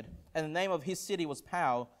his stead. And the name of his city was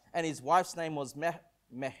Pau, and his wife's name was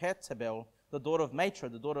Mehetabel, the daughter of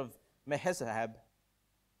Matra, the daughter of Mehezahab.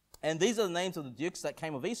 And these are the names of the dukes that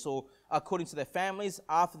came of Esau, according to their families,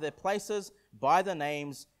 after their places, by the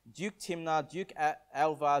names: Duke Timnah, Duke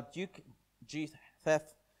Alva, Duke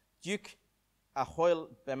Jetheth, Duke Ahoil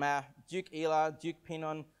Bema, Duke Elah, Duke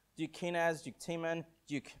Pinon, Duke Kenaz, Duke Timon,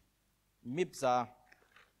 Duke Mibzah,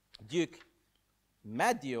 Duke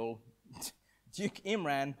Madiel, Duke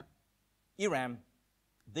Iram.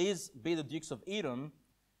 These be the dukes of Edom.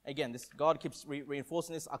 Again, God keeps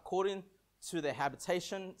reinforcing this. According to their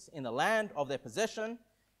habitations in the land of their possession,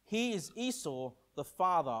 he is Esau, the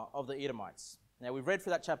father of the Edomites. Now, we've read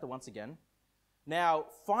through that chapter once again. Now,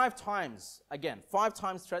 5 times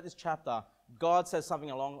throughout this chapter, God says something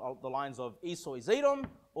along the lines of Esau is Edom,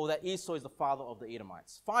 or that Esau is the father of the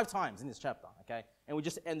Edomites. 5 times in this chapter, okay? And we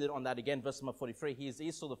just ended on that again, verse number 43. He is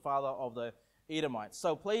Esau, the father of the Edomites.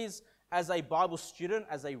 So please, as a Bible student,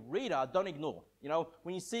 as a reader, don't ignore.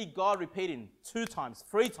 When you see God repeating 2 times,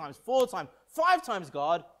 3 times, 4 times, 5 times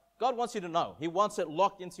God wants you to know. He wants it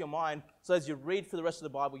locked into your mind, so as you read through the rest of the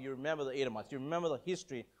Bible, you remember the Edomites. You remember the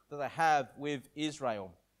history that they have with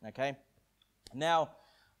Israel, okay? Now,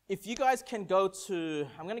 if you guys can go to,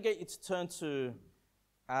 I'm going to get you to turn to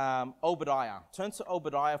Obadiah. Turn to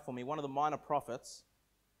Obadiah for me, one of the minor prophets,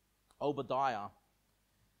 Obadiah.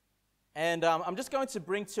 And I'm just going to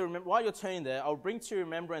bring to remember, while you're turning there, I'll bring to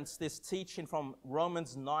remembrance this teaching from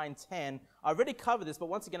Romans 9:10. I already covered this, but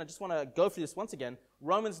once again, I just want to go through this once again.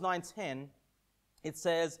 Romans 9:10, it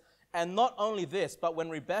says, "And not only this, but when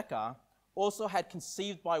Rebekah also had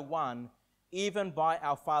conceived by one, even by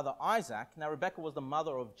our father Isaac." Now, Rebekah was the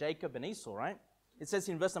mother of Jacob and Esau, right? It says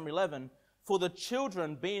in verse number 11, "For the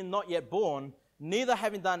children being not yet born, neither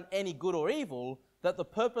having done any good or evil, that the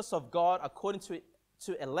purpose of God according to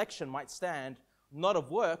election might stand, not of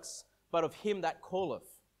works, but of him that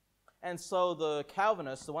calleth." And so the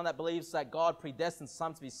Calvinist, the one that believes that God predestined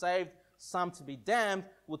some to be saved, some to be damned,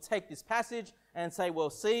 will take this passage and say, well,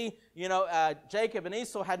 see, Jacob and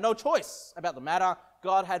Esau had no choice about the matter.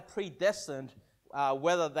 God had predestined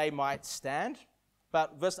whether they might stand.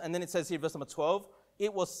 And then it says here, verse number 12,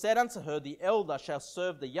 "It was said unto her, the elder shall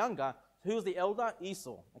serve the younger." Who was the elder?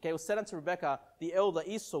 Esau. Okay, it was said unto Rebekah, the elder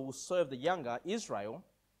Esau will serve the younger, Israel.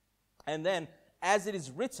 And then, as it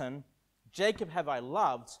is written, "Jacob have I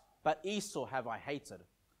loved, but Esau have I hated."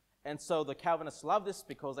 And so the Calvinists love this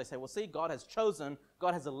because they say, well, see, God has chosen,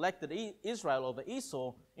 God has elected Israel over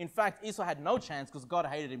Esau. In fact, Esau had no chance because God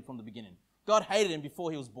hated him from the beginning. God hated him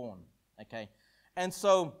before he was born. Okay, and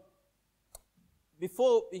so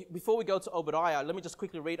before we go to Obadiah, let me just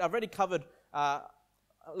quickly read. I've already covered.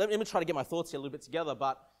 Let me try to get my thoughts here a little bit together.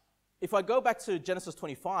 But if I go back to Genesis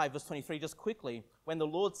 25, verse 23, just quickly, when the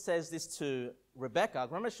Lord says this to Rebekah,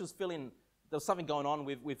 remember she was feeling there was something going on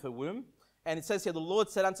with her womb. And it says here, "The Lord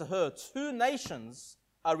said unto her, 2 nations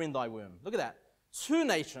are in thy womb." Look at that. 2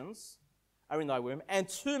 nations are in thy womb, and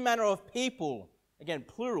 2 manner of people, again,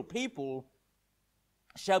 plural people,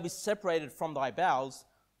 shall be separated from thy bowels,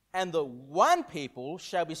 and the one people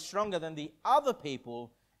shall be stronger than the other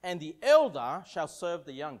people, and the elder shall serve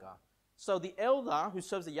the younger. So the elder who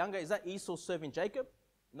serves the younger, is that Esau serving Jacob?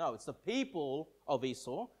 No, it's the people of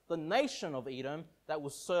Esau, the nation of Edom, that will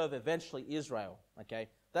serve eventually Israel. Okay,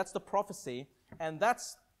 that's the prophecy, and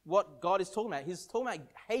that's what God is talking about. He's talking about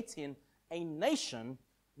hating a nation,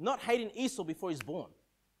 not hating Esau before he's born.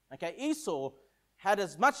 Okay, Esau had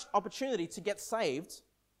as much opportunity to get saved,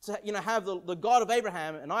 to have the God of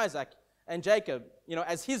Abraham and Isaac and Jacob,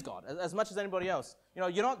 as his God, as much as anybody else.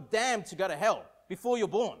 You're not damned to go to hell before you're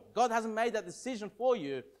born. God hasn't made that decision for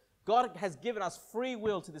you. God has given us free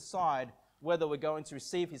will to decide whether we're going to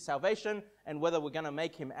receive his salvation and whether we're going to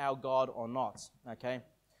make him our God or not. Okay?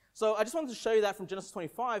 So I just wanted to show you that from Genesis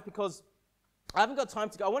 25 because I haven't got time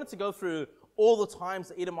to go. I wanted to go through all the times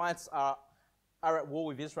the Edomites are at war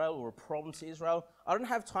with Israel or a problem to Israel. I don't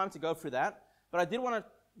have time to go through that, but I did want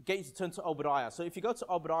to get you to turn to Obadiah. So if you go to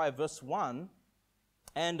Obadiah verse 1,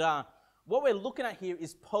 and what we're looking at here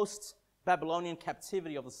is post-Babylonian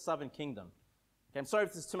captivity of the southern kingdom. Okay, I'm sorry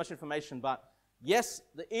if this is too much information, but yes,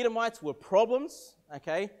 the Edomites were problems,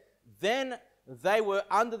 okay? Then they were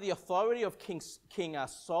under the authority of King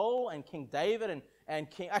Saul and King David and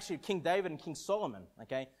King David and King Solomon,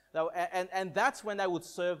 okay? And that's when they would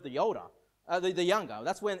serve the younger.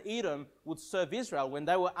 That's when Edom would serve Israel. When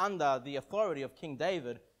they were under the authority of King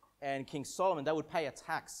David and King Solomon, they would pay a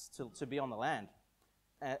tax to be on the land.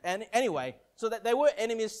 And anyway, so that they were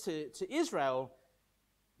enemies to Israel,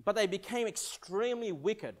 but they became extremely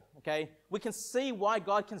wicked, okay? We can see why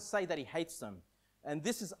God can say that he hates them. And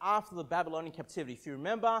this is after the Babylonian captivity. If you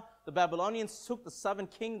remember, the Babylonians took the southern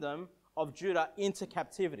kingdom of Judah into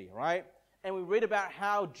captivity, right? And we read about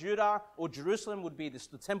how Judah or Jerusalem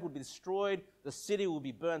the temple would be destroyed, the city will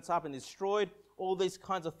be burnt up and destroyed, all these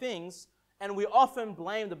kinds of things. And we often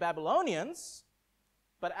blame the Babylonians,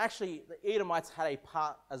 but actually the Edomites had a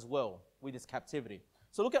part as well with this captivity.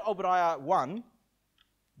 So look at Obadiah 1,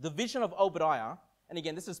 the vision of Obadiah, and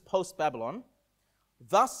again, this is post-Babylon.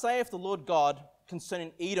 "Thus saith the Lord God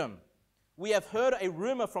concerning Edom, we have heard a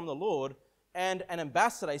rumor from the Lord, and an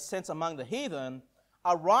ambassador is sent among the heathen.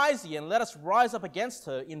 Arise ye, and let us rise up against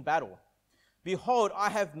her in battle. Behold, I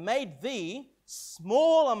have made thee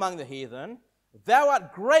small among the heathen. Thou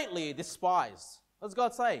art greatly despised." What does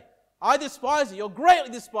God say? I despise you. You're greatly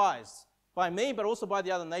despised by me, but also by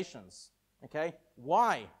the other nations. Okay?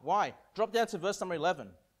 Why? Drop down to verse number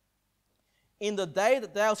 11. "In the day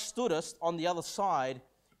that thou stoodest on the other side,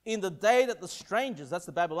 in the day that the strangers," that's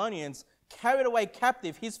the Babylonians, "carried away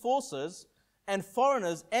captive his forces, and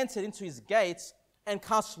foreigners entered into his gates, and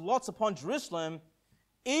cast lots upon Jerusalem,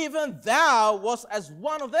 even thou wast as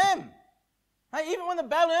one of them." Hey, even when the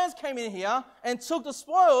Babylonians came in here and took the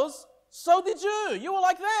spoils, so did you. You were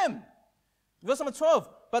like them. Verse number 12.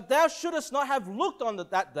 "But thou shouldest not have looked on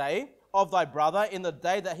that day of thy brother, in the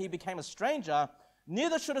day that he became a stranger,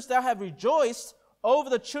 neither shouldest thou have rejoiced over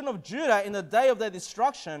the children of Judah in the day of their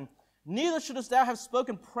destruction, neither shouldest thou have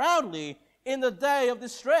spoken proudly in the day of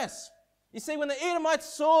distress. You see, when the Edomites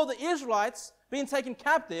saw the Israelites being taken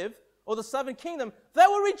captive, or the southern kingdom, they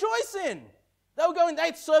were rejoicing. They were going, hey,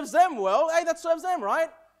 it serves them well. Hey, that serves them, right?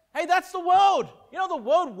 Hey, that's the world. You know, the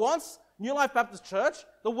world wants New Life Baptist Church.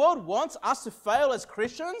 The world wants us to fail as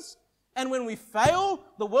Christians. And when we fail,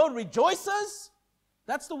 the world rejoices.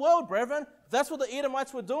 That's the world, brethren. That's what the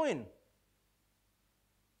Edomites were doing.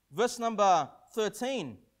 Verse number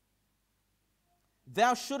 13.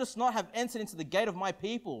 Thou shouldest not have entered into the gate of my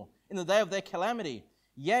people in the day of their calamity.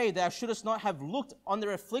 Yea, thou shouldest not have looked on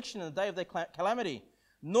their affliction in the day of their calamity,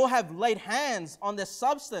 nor have laid hands on their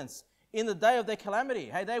substance in the day of their calamity.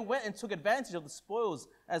 Hey, they went and took advantage of the spoils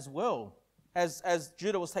as well, as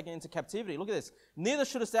Judah was taken into captivity. Look at this. Neither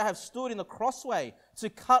shouldest thou have stood in the crossway to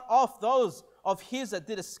cut off those of his that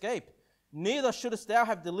did escape. Neither shouldest thou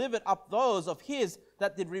have delivered up those of his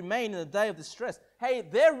that did remain in the day of distress. Hey,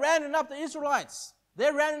 they're rounding up the Israelites.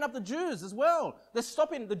 They're rounding up the Jews as well. They're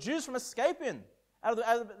stopping the Jews from escaping.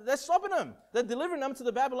 They're stopping them. They're delivering them to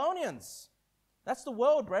the Babylonians. That's the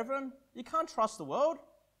world, brethren. You can't trust the world.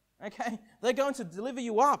 Okay? They're going to deliver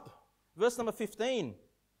you up. Verse number 15.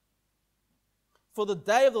 For the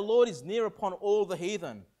day of the Lord is near upon all the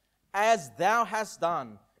heathen. As thou hast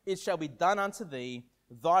done, it shall be done unto thee.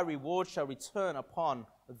 Thy reward shall return upon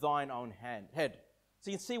thine own head.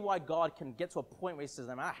 So you can see why God can get to a point where he says,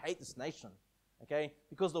 I hate this nation. Okay?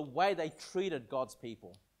 Because the way they treated God's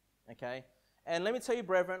people. Okay? And let me tell you,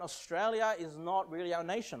 brethren, Australia is not really our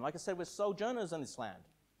nation. Like I said, we're sojourners in this land.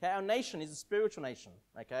 Okay? Our nation is a spiritual nation.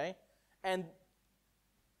 Okay? And,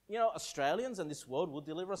 you know, Australians and this world will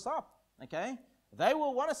deliver us up. Okay? They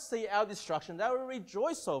will want to see our destruction. They will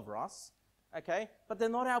rejoice over us. Okay? But they're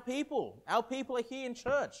not our people. Our people are here in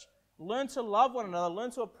church. Learn to love one another.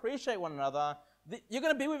 Learn to appreciate one another. You're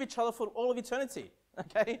going to be with each other for all of eternity.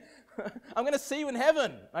 Okay? I'm going to see you in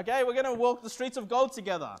heaven. Okay? We're going to walk the streets of gold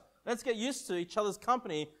together. Let's get used to each other's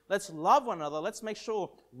company. Let's love one another. Let's make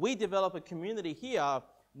sure we develop a community here,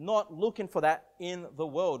 not looking for that in the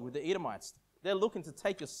world with the Edomites. They're looking to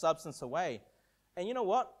take your substance away. And you know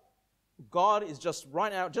what? God is just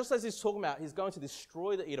right now, just as he's talking about, he's going to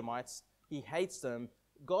destroy the Edomites. He hates them.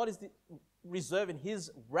 God is reserving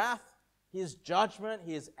his wrath, his judgment,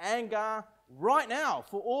 his anger right now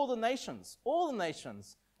for all the nations. All the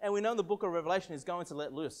nations. And we know in the book of Revelation he's going to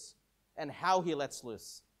let loose. And how he lets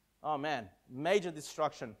loose. Oh man, major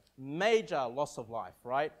destruction, major loss of life,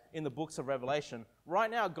 right? In the books of Revelation.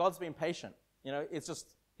 Right now, God's been patient. You know, it's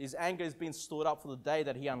just his anger is being stored up for the day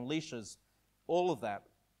that he unleashes all of that.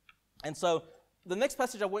 And so the next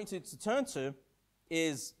passage I want you to turn to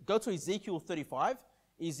is go to Ezekiel 35.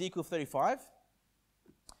 Ezekiel 35.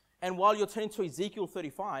 And while you're turning to Ezekiel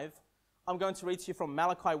 35, I'm going to read to you from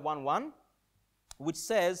Malachi 1:1, which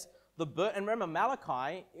says, and remember,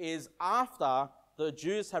 Malachi is after the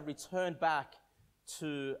Jews have returned back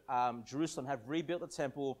to Jerusalem, have rebuilt the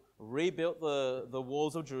temple, rebuilt the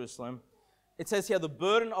walls of Jerusalem. It says here, the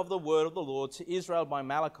burden of the word of the Lord to Israel by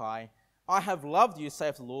Malachi. I have loved you,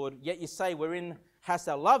 saith the Lord, yet you say, wherein hast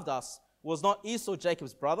thou loved us? Was not Esau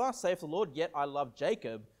Jacob's brother, saith the Lord, yet I loved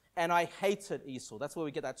Jacob, and I hated Esau. That's where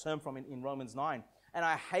we get that term from in Romans 9. And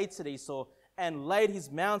I hated Esau, and laid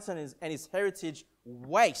his mountain and his heritage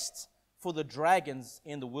waste for the dragons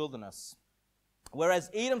in the wilderness.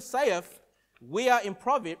 Whereas Edom saith, we are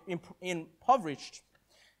impoverished,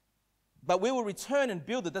 but we will return and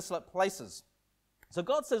build the desolate places. So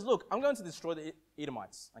God says, look, I'm going to destroy the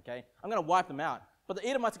Edomites, okay? I'm going to wipe them out. But the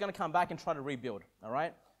Edomites are going to come back and try to rebuild, all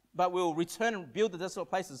right? But we'll return and build the desolate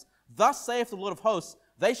places. Thus saith the Lord of hosts,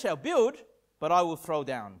 they shall build, but I will throw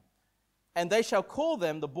down. And they shall call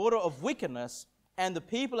them the border of wickedness, and the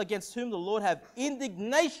people against whom the Lord have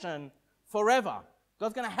indignation forever.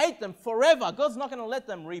 God's going to hate them forever. God's not going to let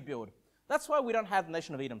them rebuild. That's why we don't have the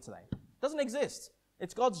nation of Edom today. It doesn't exist.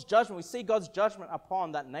 It's God's judgment. We see God's judgment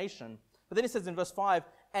upon that nation. But then he says in verse 5,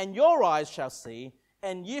 and your eyes shall see,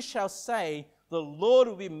 and ye shall say, the Lord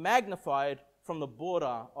will be magnified from the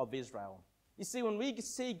border of Israel. You see, when we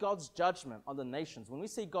see God's judgment on the nations, when we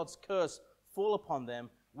see God's curse fall upon them,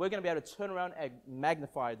 we're going to be able to turn around and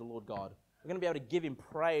magnify the Lord God. We're going to be able to give him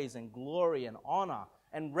praise and glory and honor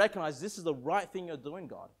and recognize this is the right thing you're doing,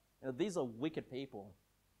 God. You know, these are wicked people.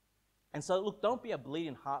 And so, look, don't be a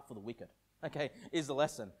bleeding heart for the wicked, okay, is the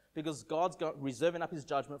lesson. Because God's reserving up his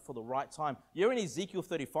judgment for the right time. You're in Ezekiel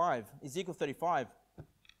 35. Ezekiel 35.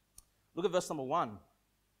 Look at verse number 1.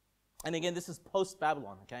 And again, this is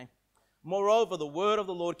post-Babylon, okay? Moreover, the word of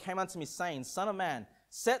the Lord came unto me, saying, Son of man,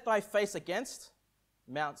 set thy face against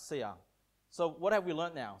Mount Seir. So what have we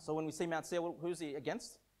learnt now? So when we see Mount Seir, who's he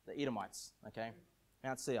against? The Edomites, okay?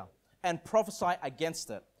 Mount Seir. and prophesy against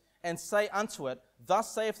it, and say unto it,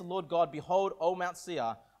 Thus saith the Lord God, Behold, O Mount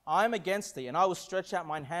Seir, I am against thee, and I will stretch out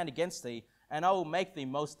mine hand against thee, and I will make thee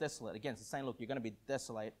most desolate. Again, it's saying, look, you're going to be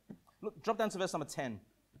desolate. Look, drop down to verse number 10.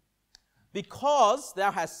 Because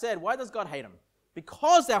thou hast said, why does God hate him?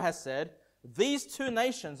 Because thou hast said, these two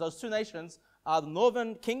nations, those two nations are the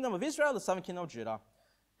northern kingdom of Israel, the southern kingdom of Judah,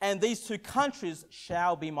 and these two countries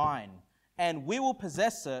shall be mine, and we will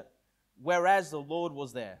possess it, whereas the Lord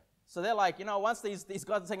was there. So they're like, once these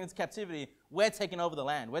guys are taken into captivity, we're taking over the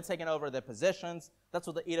land. We're taking over their possessions. That's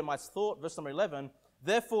what the Edomites thought. Verse number 11,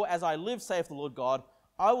 Therefore, as I live, saith the Lord God,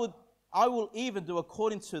 I will even do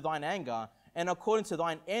according to thine anger, and according to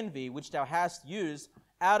thine envy, which thou hast used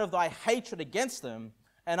out of thy hatred against them,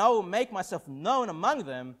 and I will make myself known among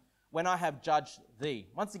them when I have judged thee.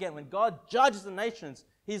 Once again, when God judges the nations,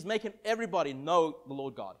 he's making everybody know the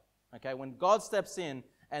Lord God. Okay, when God steps in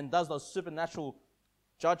and does those supernatural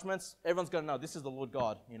judgments, everyone's going to know this is the Lord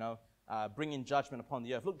God, bringing judgment upon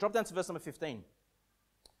the earth. Look, drop down to verse number 15.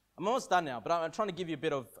 I'm almost done now, but I'm trying to give you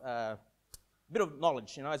a bit of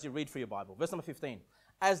knowledge, as you read through your Bible. Verse number 15.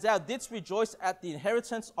 As thou didst rejoice at the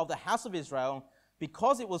inheritance of the house of Israel,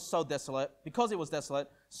 because it was desolate,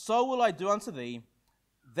 so will I do unto thee.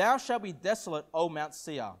 Thou shalt be desolate, O Mount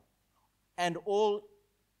Seir, and all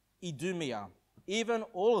Idumea, even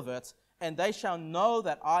all of it, and they shall know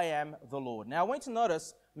that I am the Lord. Now I want you to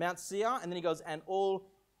notice Mount Seir, and then he goes, and all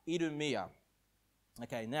Idumea.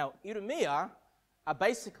 Okay, now Idumea are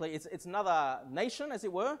basically, it's another nation, as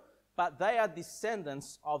it were, but they are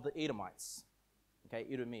descendants of the Edomites. Okay,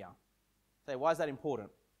 Idumea. Say, why is that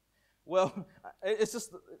important? Well, it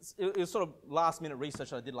was sort of last-minute research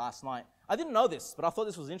that I did last night. I didn't know this, but I thought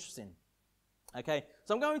this was interesting. Okay,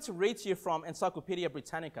 so I'm going to read to you from Encyclopedia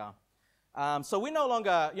Britannica. So we no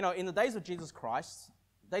longer, in the days of Jesus Christ,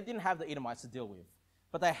 they didn't have the Edomites to deal with,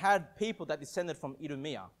 but they had people that descended from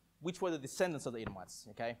Idumea, which were the descendants of the Edomites.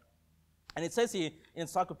 Okay, and it says here in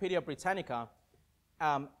Encyclopedia Britannica,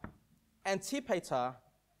 Antipater,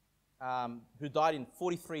 who died in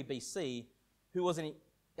 43 BC, who was an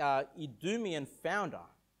Idumean founder.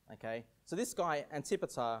 Okay, so this guy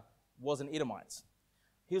Antipater was an Edomite.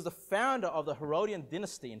 He was the founder of the Herodian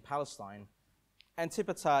dynasty in Palestine.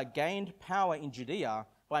 Antipater gained power in Judea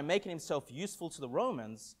by making himself useful to the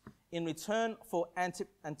Romans. In return for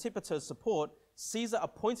Antipater's support, Caesar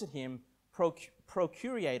appointed him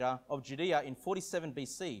procurator of Judea in 47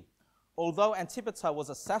 BC. Although Antipater was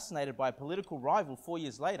assassinated by a political rival 4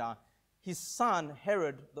 years later, his son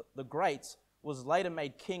Herod the Great was later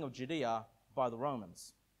made king of Judea by the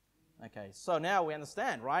Romans. Okay, so now we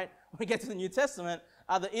understand, right? When we get to the New Testament,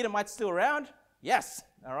 are the Edomites still around? Yes,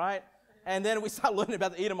 all right? And then we start learning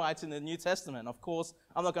about the Edomites in the New Testament. Of course,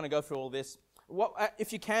 I'm not going to go through all this.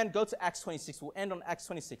 If you can, go to Acts 26. We'll end on Acts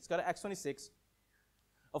 26. Go to Acts 26.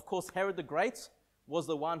 Of course, Herod the Great was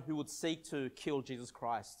the one who would seek to kill Jesus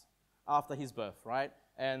Christ after his birth, right?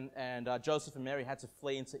 And Joseph and Mary had to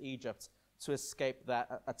flee into Egypt to escape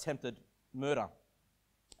that attempted murder.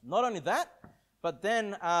 Not only that, but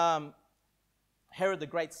then Herod the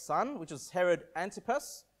Great's son, which was Herod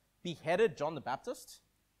Antipas, beheaded John the Baptist.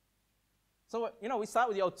 So, we start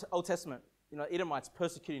with the Old Testament, Edomites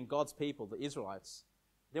persecuting God's people, the Israelites.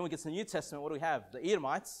 Then we get to the New Testament, what do we have? The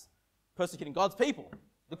Edomites persecuting God's people,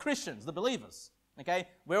 the Christians, the believers. Okay?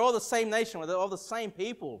 We're all the same nation, we're all the same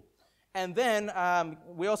people. And then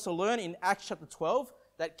we also learn in Acts chapter 12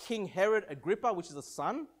 that King Herod Agrippa, which is the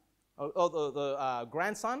son, or the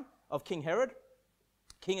grandson of King Herod,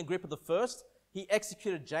 King Agrippa I, he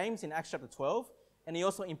executed James in Acts chapter 12, and he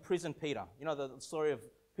also imprisoned Peter. The story of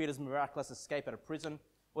Peter's miraculous escape out of prison.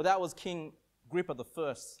 Well, that was King Agrippa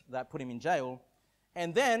I that put him in jail.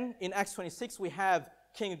 And then in Acts 26, we have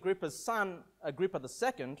King Agrippa's son, Agrippa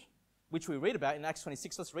II, which we read about in Acts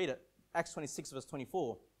 26. Let's read it. Acts 26, verse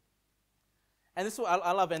 24. And this is what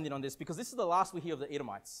I love ending on this, because this is the last we hear of the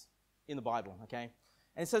Edomites in the Bible, okay?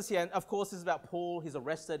 And it says here, and of course, this is about Paul. He's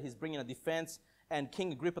arrested. He's bringing a defense. And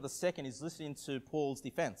King Agrippa II is listening to Paul's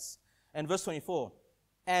defense. And verse 24,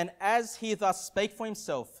 and as he thus spake for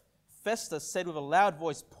himself, Festus said with a loud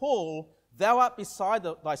voice, Paul, thou art beside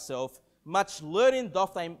thyself. Much learning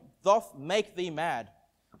doth make thee mad.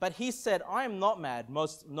 But he said, I am not mad,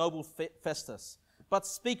 most noble Festus, but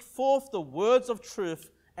speak forth the words of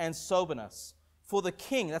truth and soberness. For the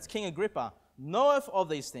king, that's King Agrippa, knoweth of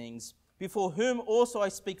these things, before whom also I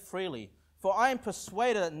speak freely. For I am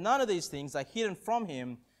persuaded that none of these things are hidden from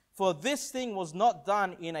him, for this thing was not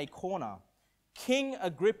done in a corner. King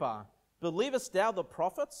Agrippa, believest thou the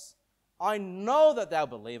prophets? I know that thou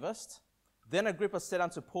believest. Then Agrippa said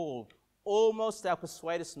unto Paul, almost thou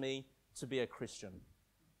persuadest me to be a Christian.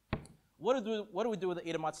 What do we do with the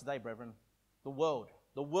Edomites today, brethren? The world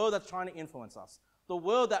that's trying to influence us. The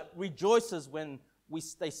world that rejoices when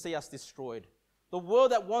they see us destroyed. The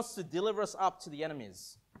world that wants to deliver us up to the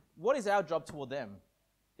enemies. What is our job toward them?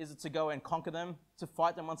 Is it to go and conquer them? To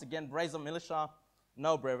fight them once again? Raise a militia?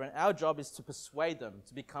 No, brethren. Our job is to persuade them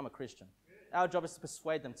to become a Christian. Our job is to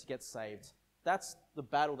persuade them to get saved. That's the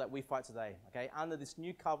battle that we fight today, okay? Under this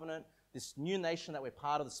new covenant, this new nation that we're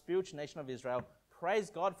part of, the spiritual nation of Israel.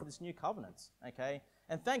 Praise God for this new covenant, okay?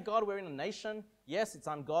 And thank God we're in a nation. Yes, it's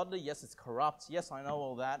ungodly. Yes, it's corrupt. Yes, I know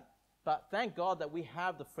all that. But thank God that we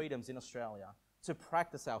have the freedoms in Australia to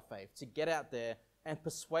practice our faith, to get out there and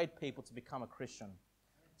persuade people to become a Christian.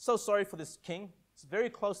 So sorry for this king. He's very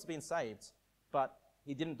close to being saved, but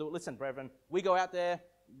he didn't do it. Listen, brethren, we go out there.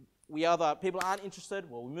 People aren't interested.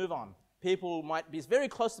 Well, we move on. People might be very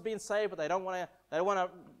close to being saved, but they don't want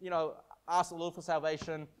to, ask the Lord for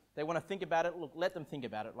salvation. They want to think about it. Look, let them think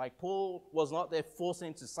about it. Like Paul was not there forcing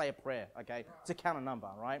him to say a prayer, okay, to count a number,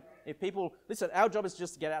 right? Listen, our job is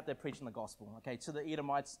just to get out there preaching the gospel, okay, to the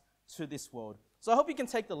Edomites, to this world. So I hope you can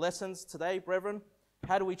take the lessons today, brethren.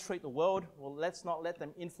 How do we treat the world? Well, let's not let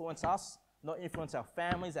them influence us, not influence our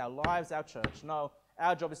families, our lives, our church. No,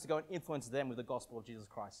 our job is to go and influence them with the gospel of Jesus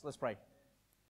Christ. Let's pray.